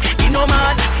mad. In no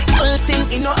mad. Girl thing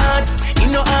in no heart.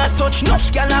 In no heart touch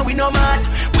enough, girl, we no mad.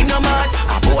 We no mad.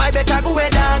 A boy better go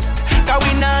with that. Cause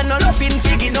we nah no nothing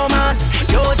fig in no mad.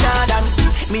 Yo Jordan,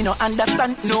 me no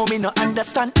understand. No, me no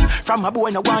understand. From a boy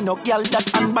no want no girl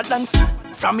that unbalanced.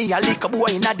 From me a lick a boy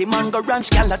in a the mango ranch.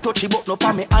 Girl a touchy but no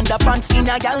pa me underpants. In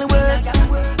a girl world,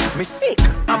 me sick,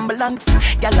 ambulance.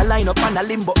 Girl a line up on a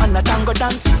limbo and a tango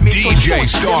dance. Me DJ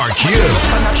Star Q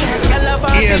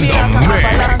in the mix.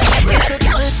 It's a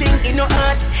girl thing in no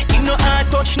heart. In no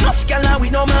heart touch enough, girl we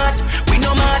no mad. We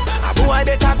no mad. A boy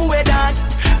better go with that.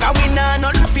 Cause we nah no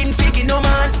laughing fig in no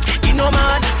mad. In no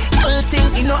mad. Girl thing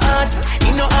in no heart.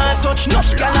 In no heart touch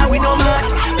enough, girl we no mad.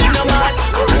 We no mad.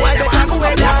 A boy better go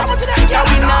with that. Cause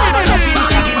we nah no laughing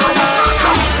fig in no mad.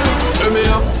 Tell me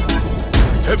up,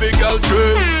 every girl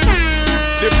trade.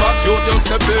 The fox you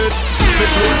just a bit. Me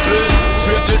close clean,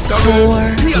 straight this the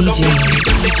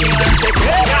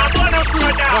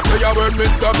I say your word,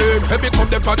 Mr. Big. Heavy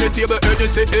come up on the table and you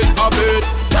say it a bit.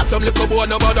 Got some little boy,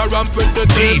 no matter ramp with the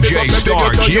team. DJ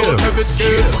Star Q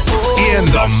in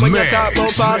the when mix. you talk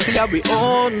about party, yeah, we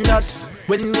own that.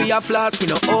 When we are flash, we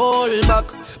no hold back.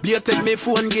 Be take me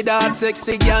phone, get that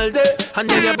sexy girl there, and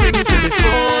then you bring me to the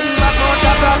phone back. Out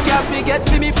the broadcast, me get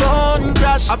to me phone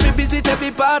crash. I fi visit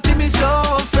every party, me so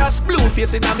fresh. Blue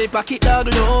face in a me pocket,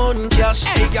 dog loan cash.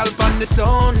 Hey, girl, pan the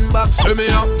sound box. Send me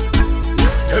up,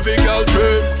 every girl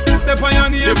train. The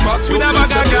pioneer, with a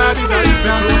bag of garbage and eat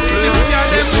now. This girl,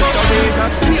 them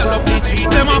love Jesus.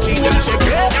 Them a fool.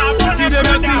 Give them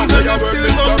the things and you still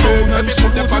don't know. And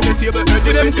shoot them on the table. With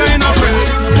them kind of friends.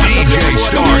 DJ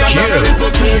Star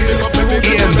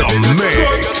Q in the mix.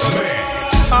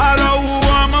 All who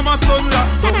want mama son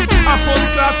locked down. A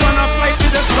first class man a flight with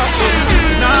the strap down.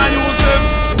 Nah use them,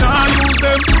 nah use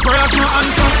them. Prayers no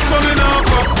answer, so me nah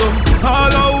fuck them.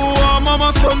 All who want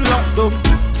mama son locked down.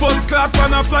 First class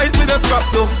man a flight with a strap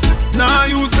down. Nah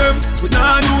use them, we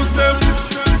nah use them.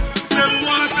 Them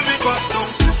wanna see me back down.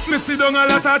 Me sit down a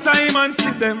lot of time and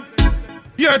see them.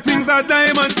 Your things are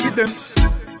diamond for them.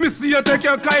 Me see you take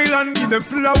your Kyle and give them.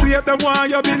 Still a wait them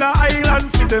want you build a island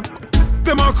for them.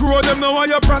 Them a crow them know why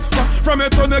you prosper. From your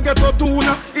tongue you get a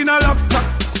tuna in a lobster.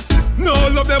 No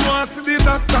love them want see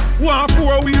disaster. Want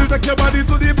 4 wheel take your body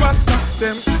to the pasta.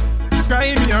 Them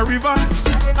cry me a river.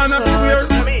 And I swear,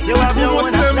 you have no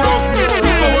one to stop.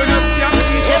 But when you see a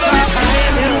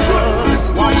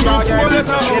watch out, a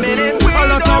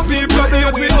lot of people they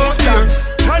hate me out here.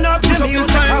 Turn up the music,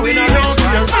 how we don't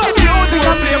here.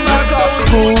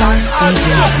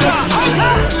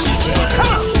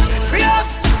 Free up,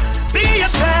 be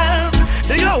yourself.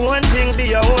 Do your own thing, be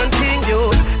your own thing,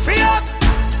 you. Free up,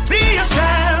 be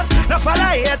yourself. No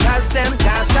follow haters, them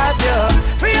can't stop you.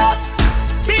 Free up,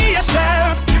 be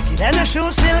yourself. Then the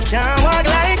shoes still can't walk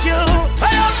like you.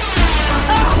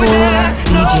 Up with that,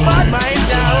 no bad mind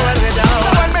down. So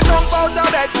when me jump out of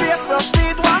bed, face brush,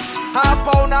 teeth wash. Half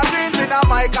pound of greens in a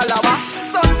my calabash.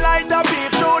 Sunlight a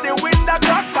peep through the window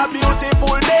crack. A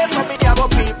beautiful day, so me a go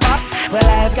peep back. Well,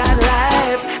 I've got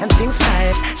life and things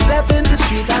nice. Step in the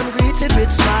street, I'm greeted with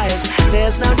smiles.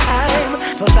 There's no time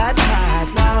for bad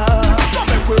times now. So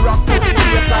make we rock to the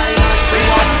baseline and free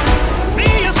up. Be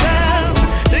yourself,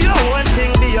 do your own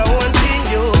thing, be your own thing,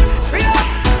 you. Free up,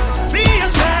 be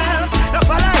yourself. No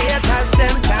follow haters,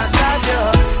 them can't stop you.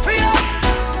 Free up,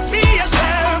 be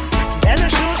yourself. Then the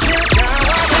shoes still can't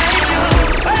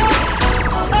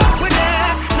walk like you. Up with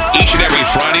that, no. Each and every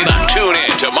Friday night, tune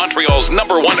in to Montreal's #1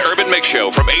 urban mix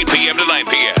show from 8 p.m. to 9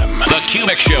 p.m. The Q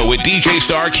Mix Show with DJ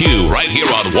Star Q right here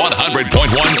on 100.1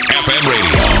 FM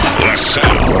radio. Let's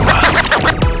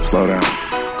settle. Slow down,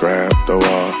 grab the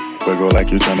wall, wiggle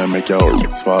like you tryna make your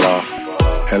fall off.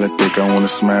 Hella thick, I wanna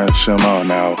smash them all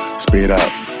now. Speed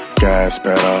up, gas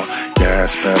pedal,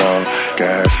 gas pedal,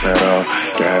 gas pedal,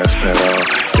 gas pedal,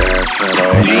 gas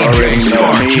pedal. You already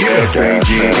know me,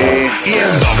 S-A-G-A,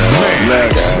 gas pedal,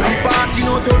 gas. Party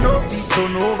no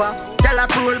turn over. Tell a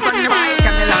roll on the mic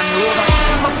and the Land Rover.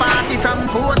 My party from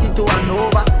 40 to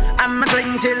Hanover. I'm a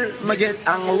drink till me get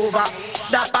hangover.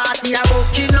 The party a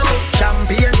bucking low,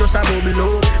 champagne just a bubble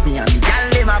low. Me and the gal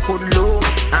dem a cuddle low.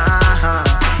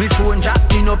 Me phone jack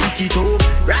me no pick it up.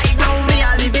 Right now me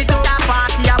a live it up. The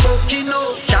party a bucking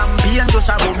low, champagne just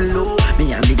a bubble low.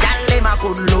 Me and the gal dem a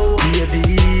cuddle low.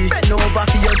 Baby, bend over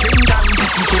for your drink and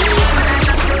pick it up.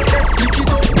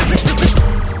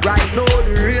 Right now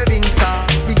the raving star.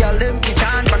 The gal dem we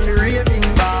chant from the raving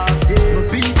bars.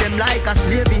 We beat them like a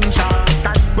slaving sharks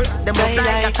and break them up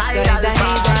like a tidal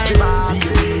bar.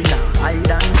 I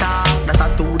don't talk, that's a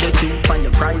to the tube on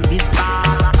your private bar.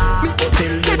 We go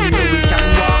tell them we can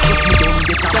walk if we don't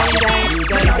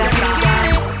get a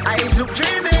eyes look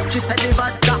dreamy, she said the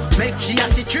vodka make she a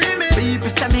see dreamy. People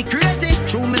say me crazy,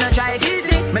 true me not try it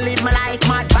easy. Me live my life,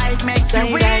 mad bike make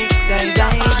you win.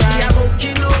 Party a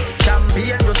bucking low,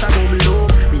 champagne just a bubble low.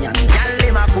 Me and the gal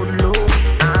dem a good low.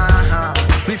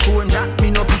 Me phone jack me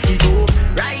no pick it up.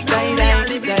 Right now me a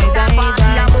live it up. Party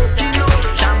a bucking low,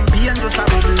 champagne just a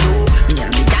bubble low. Me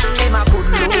and the gal dem a good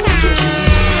low.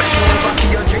 Bend over for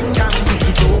your drink and pick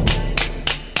it up.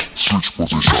 Switch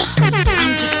position.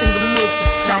 I'm just in the mood for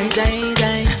some day.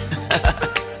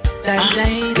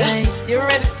 You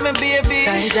ready for me, baby?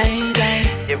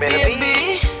 You ready, baby?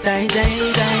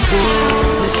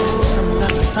 Let's listen to some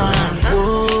love song.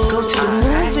 Go to the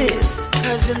movies,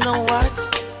 cause you know what?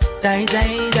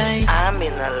 I'm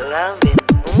in a loving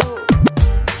mood.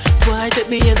 Boy, take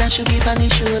me head and she whip on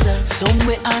his shoulder.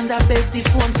 Somewhere under bed the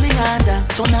phone fling under.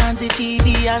 Turn on the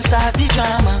TV and start the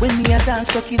drama. When me a dance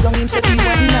cocky down him say he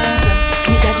want the answer.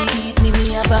 Me daddy eat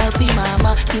me a ball fi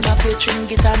mama. Him a play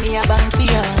string guitar, me a bang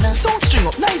piano. Sound string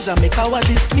up nice and make our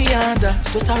this me under.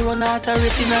 Sweater run out a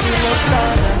race in a the love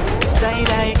saga. Die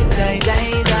die die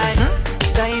die die.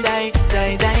 Die die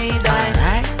die die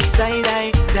die. Die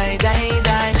die die die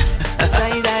die.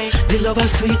 Die die. The lover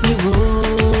sweet me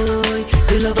boy.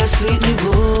 The lover sweet me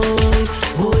boy.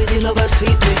 Boy the lover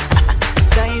sweet me.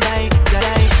 Die die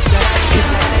die die.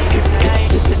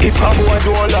 If a boy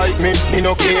don't like me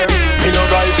no care. Me no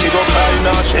guy fi go cry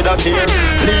nor shed a tear.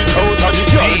 Bleach out of the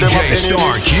girl dem a penny me.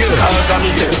 Cause I'm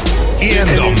in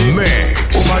the mix.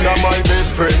 Woman are my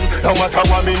best friend. No matter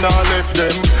what me nah left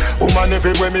them. Woman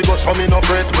everywhere me go so me no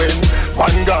fret when.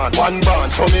 One gun, one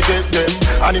band, so me get them.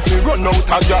 And if me run out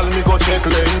a gal, me go check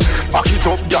them. Back it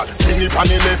up gal, fling it on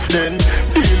the left then.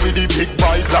 Deal with the big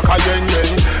bike like a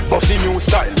yen. Bossy new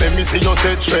style, let me see you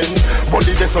set trend.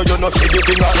 Body there so you no see the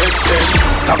thing a extend.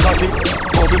 Takati,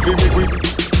 bubble fi me quick.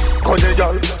 Cause the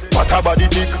gal, what a body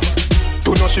tick.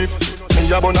 Do no shift, me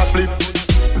a bun a split.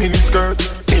 Mini skirt,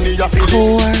 mini a fillet.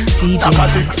 Core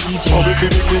Takati, DJs. bubble fi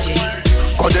me quick.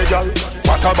 Cause the gal,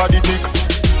 what a body tick.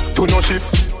 Do no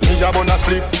shift, me a bun a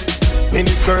split.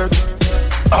 Mini skirt.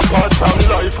 Apart from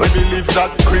life when we live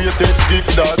that greatest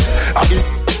gift that I give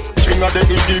string of the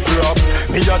gift rap.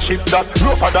 Me a chip that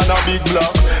rougher than a big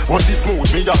block. Once it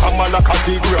smooth, me a hammer like a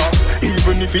big rock.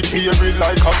 Even if it hairy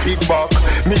like a pig back.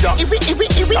 Me a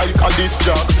like a disc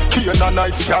jack. Key and a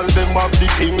nights gal them have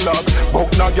the thing lock. Buck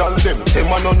na gal them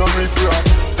a no riff rap.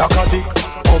 Takati,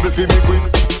 bubble fi me quick.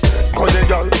 Cause the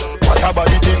gal, what a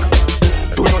body tick.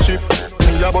 Do no shift,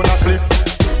 me a bun a split.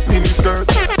 Mini skirt,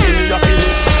 mini a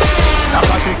fillet.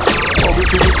 Takati, bubble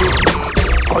fi me quick.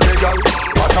 Cause the gal,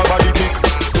 what a body tick.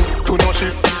 Do no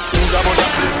shift, me a bun a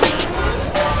split.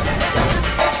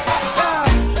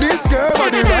 This girl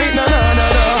body right na na na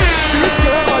na. This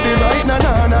girl body right na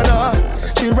na na na.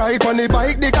 She ride on the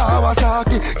bike, the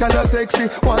Kawasaki. Kinda sexy,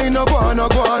 why no go on, no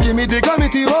go on. Give me the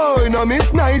glamity boy, no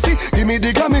miss nicey. Give me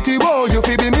the glamity boy, you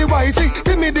fi be me wifey.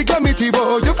 Give me the glamity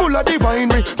boy, you full of the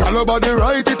winery. Tell your body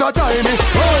right, it a timey.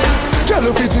 Oh, girl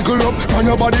you fi jiggle up, and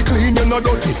your body clean, you not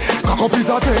dirty. Cock up is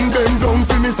a 10, bend down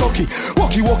fi me stocky.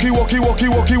 Walkie, walkie, walkie, walkie,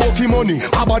 walkie, walkie money.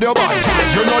 How about your body?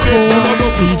 You not dead, you not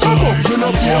dirty. Come up, you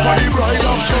not see body bright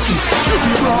and chucky. You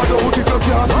fi broad out if you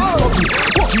can't see stocky.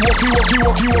 Walkie, walkie, walkie,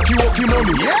 walkie, walkie, walkie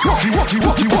money. Walkie, walkie,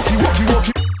 walkie, walkie, walkie,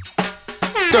 walkie.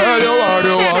 Girl, you are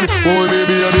the one. Oh,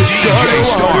 baby, girl, you are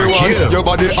the one. Your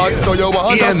body hot, so you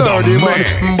want a sturdy man.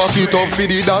 Back it up for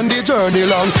the dandy journey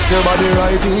long. Your body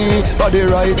righty,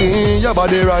 your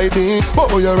body righty.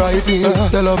 Oh, you're righty.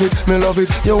 You love it, me love it.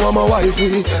 You want my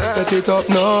wifey. Set it up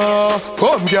now.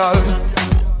 Come, girl.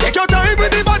 Take your time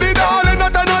with the body, darling.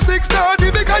 Not on a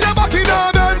 6:30 because you're back in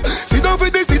our bed. Sit down for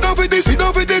this, sit down for this, sit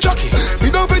down for the jockey.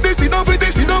 Sit down for this, sit down for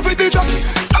this, sit down for the jockey.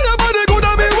 And your body good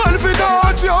and me want to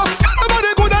touch you. Your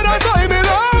body good and that's why me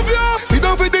love you. Sit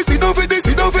down for this, sit down for this,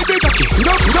 sit down for the jockey. Sit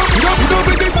down, sit down, sit down, sit down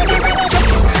for this, sit down for the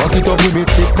jockey. Back it up with me,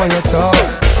 tick on your top.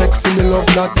 Sexy me love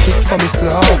that tick for me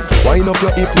slap. Wind up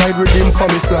your hip, ride rhythm for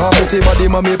me slap. Pretty body,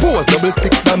 mommy pose, 6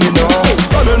 for me now.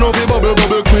 For me know fi bubble,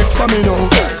 bubble quick for me now.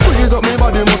 Squeeze up me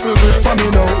body, muscle grip for me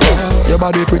now. Your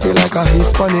body pretty like a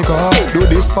Hispanic. Do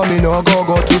this for me now, go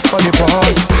twist for me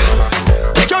part.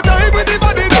 Take your time with the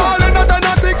body, darling. Not on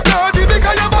a 6:30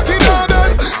 because you're back in our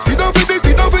bed. Sit down for this,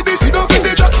 sit down for this, sit down for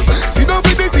the jockey. Sit down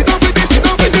for this, sit down for this, sit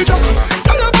down for the jockey.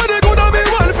 Tell your body good and me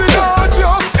want fi touch you.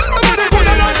 Tell your body good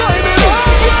and that's why me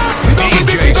love you. Sit down for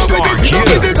this, sit down for this, sit down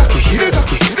for the jockey. See the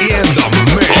jockey, see the jockey.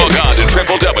 Log on to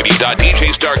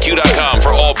www.djstarq.com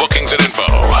for all bookings and info.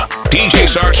 DJ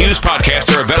Star Q's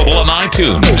podcasts are available on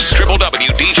iTunes.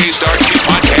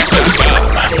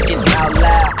 www.djstarqpodcast.com. Thinking out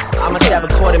loud, I must have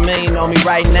 $250,000 on me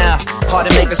right now. Hard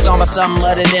to make a song about something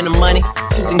other than the money.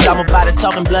 Two things I'm about to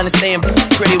talking blunt and saying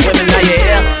pretty women. Are you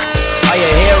here? Are you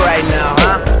here right now,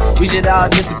 huh? We should all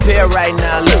disappear right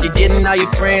now. Look, you're getting all your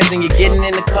friends and you're getting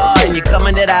in the car and you're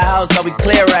coming to the house. Are we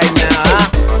clear right now, huh?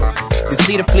 You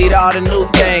see the fleet, all the new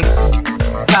things.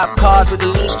 Cop cars with the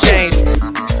loose change.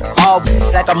 All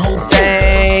like I'm who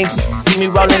things. See me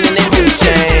rolling in them new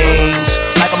change.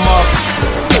 Like I'm up.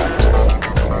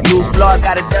 New floor,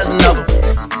 got a dozen of them.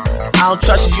 I don't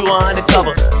trust you, you are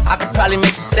undercover. I could probably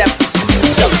make some steps and see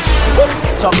each other.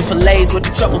 Talking fillets with the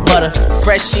truffle butter.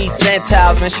 Fresh sheets and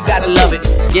towels, man, she gotta love it.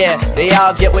 Yeah, they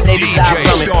all get what they desire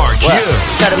from it.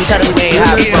 Tell them we ain't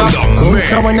having fun.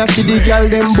 So when I see the girl,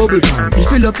 them bubble pan. If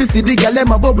you love to see the girl,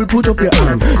 them a bubble, put up your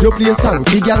hand. You play a song,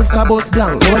 the girl star bus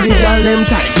blank. Over the girl, them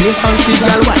tight. Play song, the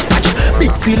girl white.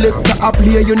 Big selector a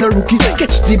play, you no rookie.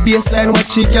 Catch the baseline,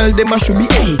 watch the girl, them a should be.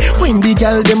 Hey, when the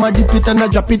girl, them a dip it and a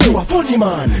drop it, you a funny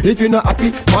man. If you not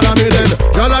happy, follow me then.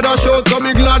 Girl a dash out, so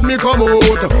me glad me come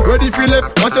out. Ready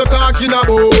Philip, what you talking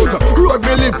about? Road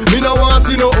me live, me no want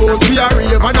see no host. We a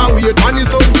rave and a wait, and the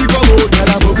sun we come out. Girl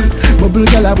a bubble, bubble,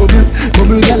 girl a bubble,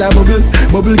 bubble, girl a bubble,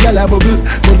 bubble, girl a bubble,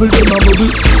 bubble, girl a bubble,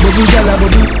 bubble, girl a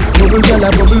bubble, bubble, girl a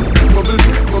bubble, bubble,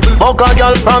 bubble. Buck a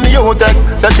girl from UTech,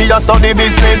 say she a study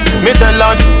business. Me tell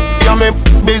her she a me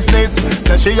business.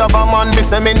 Say she have a man, me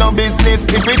say me no business.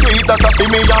 If we do it, that's a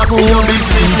me a me no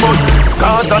business. But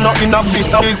cause I not in a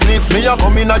business. Me a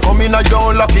come in a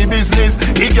your lucky business.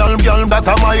 The girl that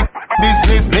a my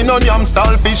business. Me no damn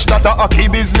selfish, that a key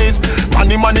business.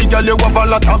 Money girl, you have a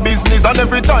lot of business. And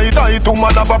every tie to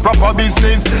man have a proper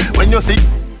business. When you see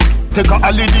take a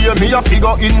holiday, me a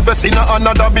figure invest in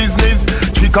another business.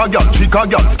 Chica girl,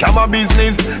 scammer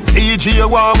business. CG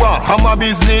Wawa, hammer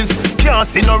business. Can't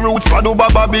see no roots for do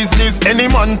baba business. Any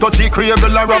man touch it, create a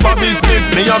rubber business.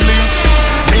 Me a bleach,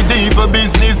 me evil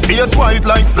business. Face white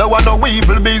like flower, no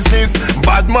evil business.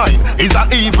 Bad mind is a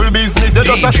evil business. You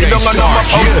just a sit down and I'm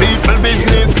a people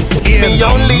business. Me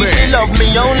only, she love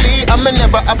me only. I'm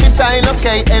never have to tie no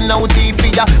K-N-O-T for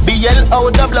ya.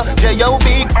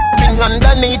 B-L-O-W-J-O-B.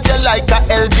 Underneath you like a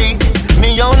LG.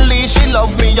 Me only, she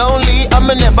love me only. I'm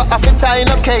never have to tie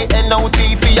no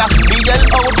K-N-O-T for ya.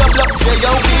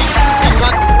 B-L-O-W-J-O-B.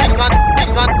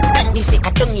 Me say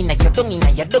I don't inna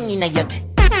your.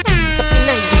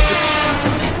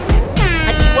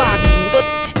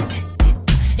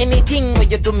 Anything where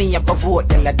you do me, I go vote.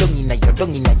 Girl, I don't inna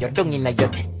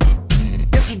your.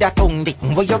 You see that tongue dick,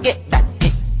 where you get that?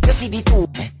 You see the two.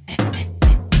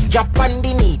 Drop on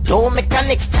the knee, don't make a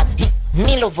next chat.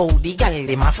 Me love how the gal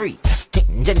dem a free.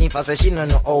 Jennifer says she no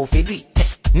know how to do it.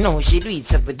 No, she do it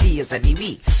 7 days of the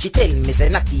week. She tell me say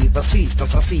not even Swiss,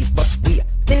 just a Swiss, but we.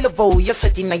 Me love how you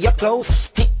set in your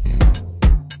clothes,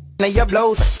 in your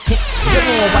blouse. You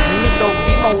know what me love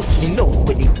the most? Me love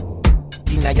with it.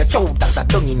 Inna your shoulders, a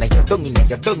dung inna your.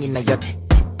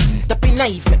 That be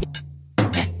nice, baby.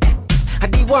 I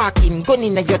be walking, gun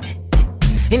inna your.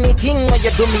 Anything where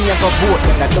you do me, I go vote.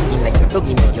 Girl, I dung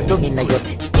inna your.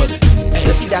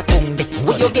 You see that tongue,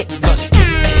 where you get that?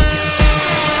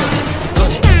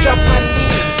 Drop on the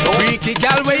freaky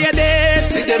gal where you there,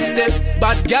 see them there.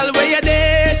 Bad gal where you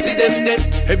there, see them there.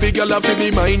 Every gal a fi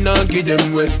be mine and give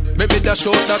them way. Maybe that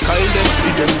short that call them fi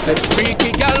them say.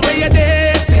 Freaky gal where you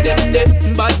there, see them there.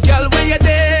 Bad gal where you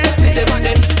there, see them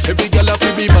there. Every gal a fi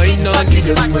be mine and give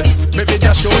them way. Maybe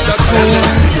that short that call them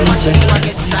fi them say.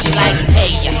 Like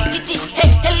hey, kitty, hey,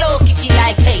 hello, kitty,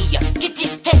 like hey, kitty,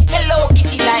 hey, hello,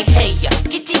 kitty, like hey,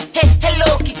 kitty, hey,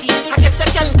 hello, kitty. I guess I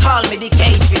can call me the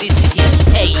cage for the city.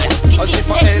 Hey, kitty,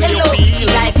 hey, hello, kitty,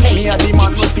 like hey,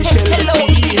 kitty, hey, hello,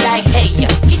 kitty, like hey,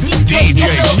 kitty, hey,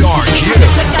 hello, kitty. I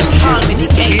guess I can call me the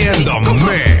cage in the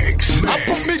mix. I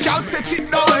put me gal set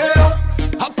it down here.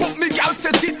 I put me gal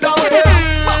set it down here.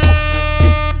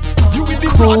 You with the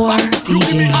core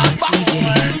DJs. I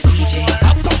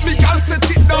put me gal set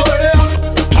it down here.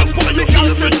 I put me gal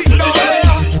set it down here.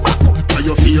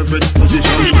 Your favorite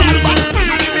position.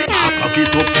 Cock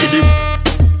it up to them.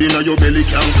 Inna your belly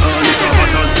can't call it a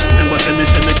hatters. Remember say me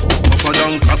tougher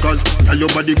than crackers. Tell your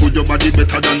body good, your body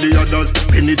better than the others.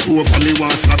 Penny two over me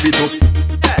want slap it up.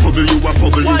 Bubble you a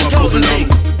bubble long.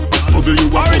 Bubble you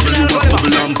a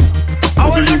bubble long.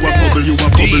 Bubble you a bubble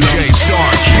DJ Star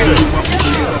Q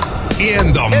in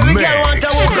the mix. Every girl want to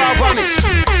walk off on me.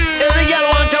 Every girl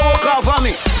want to walk off on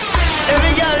me.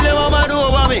 Every girl them a mad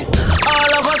over me.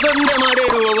 All of a sudden them a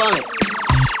dead over me.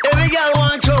 Every girl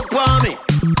want choke on me.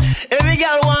 Every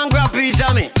girl want grab piece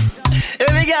of me.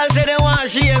 Every girl say they want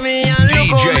share me. And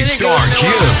look how many girls they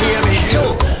want share me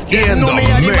too. They know me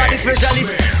are the body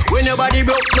specialist. When your body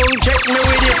broke, don't check me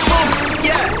with it. Boom,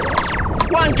 yeah,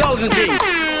 1,000 things.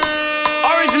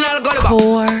 Original Gulliver.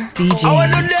 Core DJs. I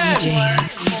want to dance.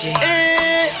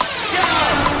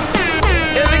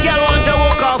 Every girl want to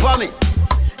walk off of me.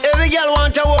 Every girl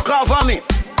want to walk off of me.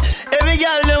 Every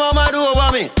girl them a mad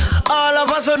over me. All of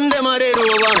a sudden them a dead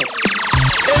over me.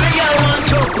 Every girl want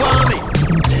choke on me.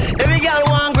 Every girl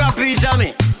want grab piece of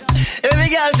me. Every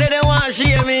girl say they want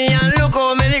share me. And look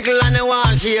how me little and they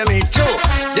want share me too.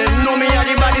 They know me are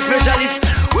the body specialist.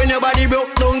 When your body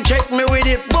broke, don't check me with it.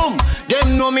 it, boom.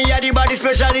 Them know me a the body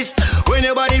specialist. When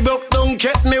your body broke down,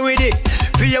 check me with it.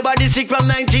 Feel your body sick from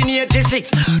 1986.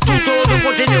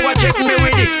 2014, you a check me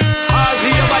with it. All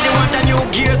feel your body want a new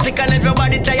gear stick. And if your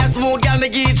body tire smooth, girl, me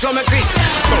give it some Chris.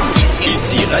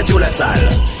 Ici Radio La Salle.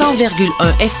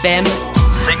 100,1 FM.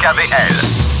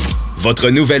 CKVL.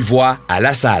 Votre nouvelle voix à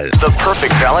La Salle. The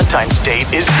perfect Valentine's date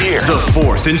is here. The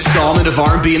fourth installment of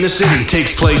R&B in the City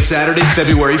takes place Saturday,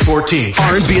 February 14th.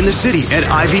 R&B in the City at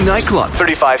Ivy Nightclub,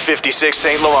 3556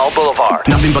 St. Laurent Boulevard.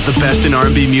 Nothing but the best in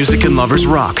R&B music and lovers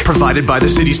rock. Provided by the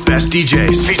city's best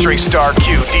DJs. Featuring Star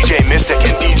Q, DJ Mystic,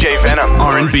 and DJ Venom.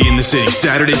 R&B in the City,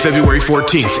 Saturday, February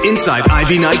 14th, inside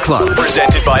Ivy Nightclub.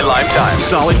 Presented by Lifetime,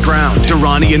 Solid Ground,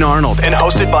 Durrani and Arnold, and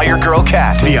hosted by your girl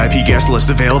Kat. VIP guest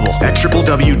list available at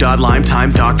www.limetime.com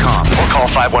or call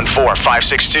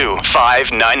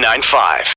 514-562-5995.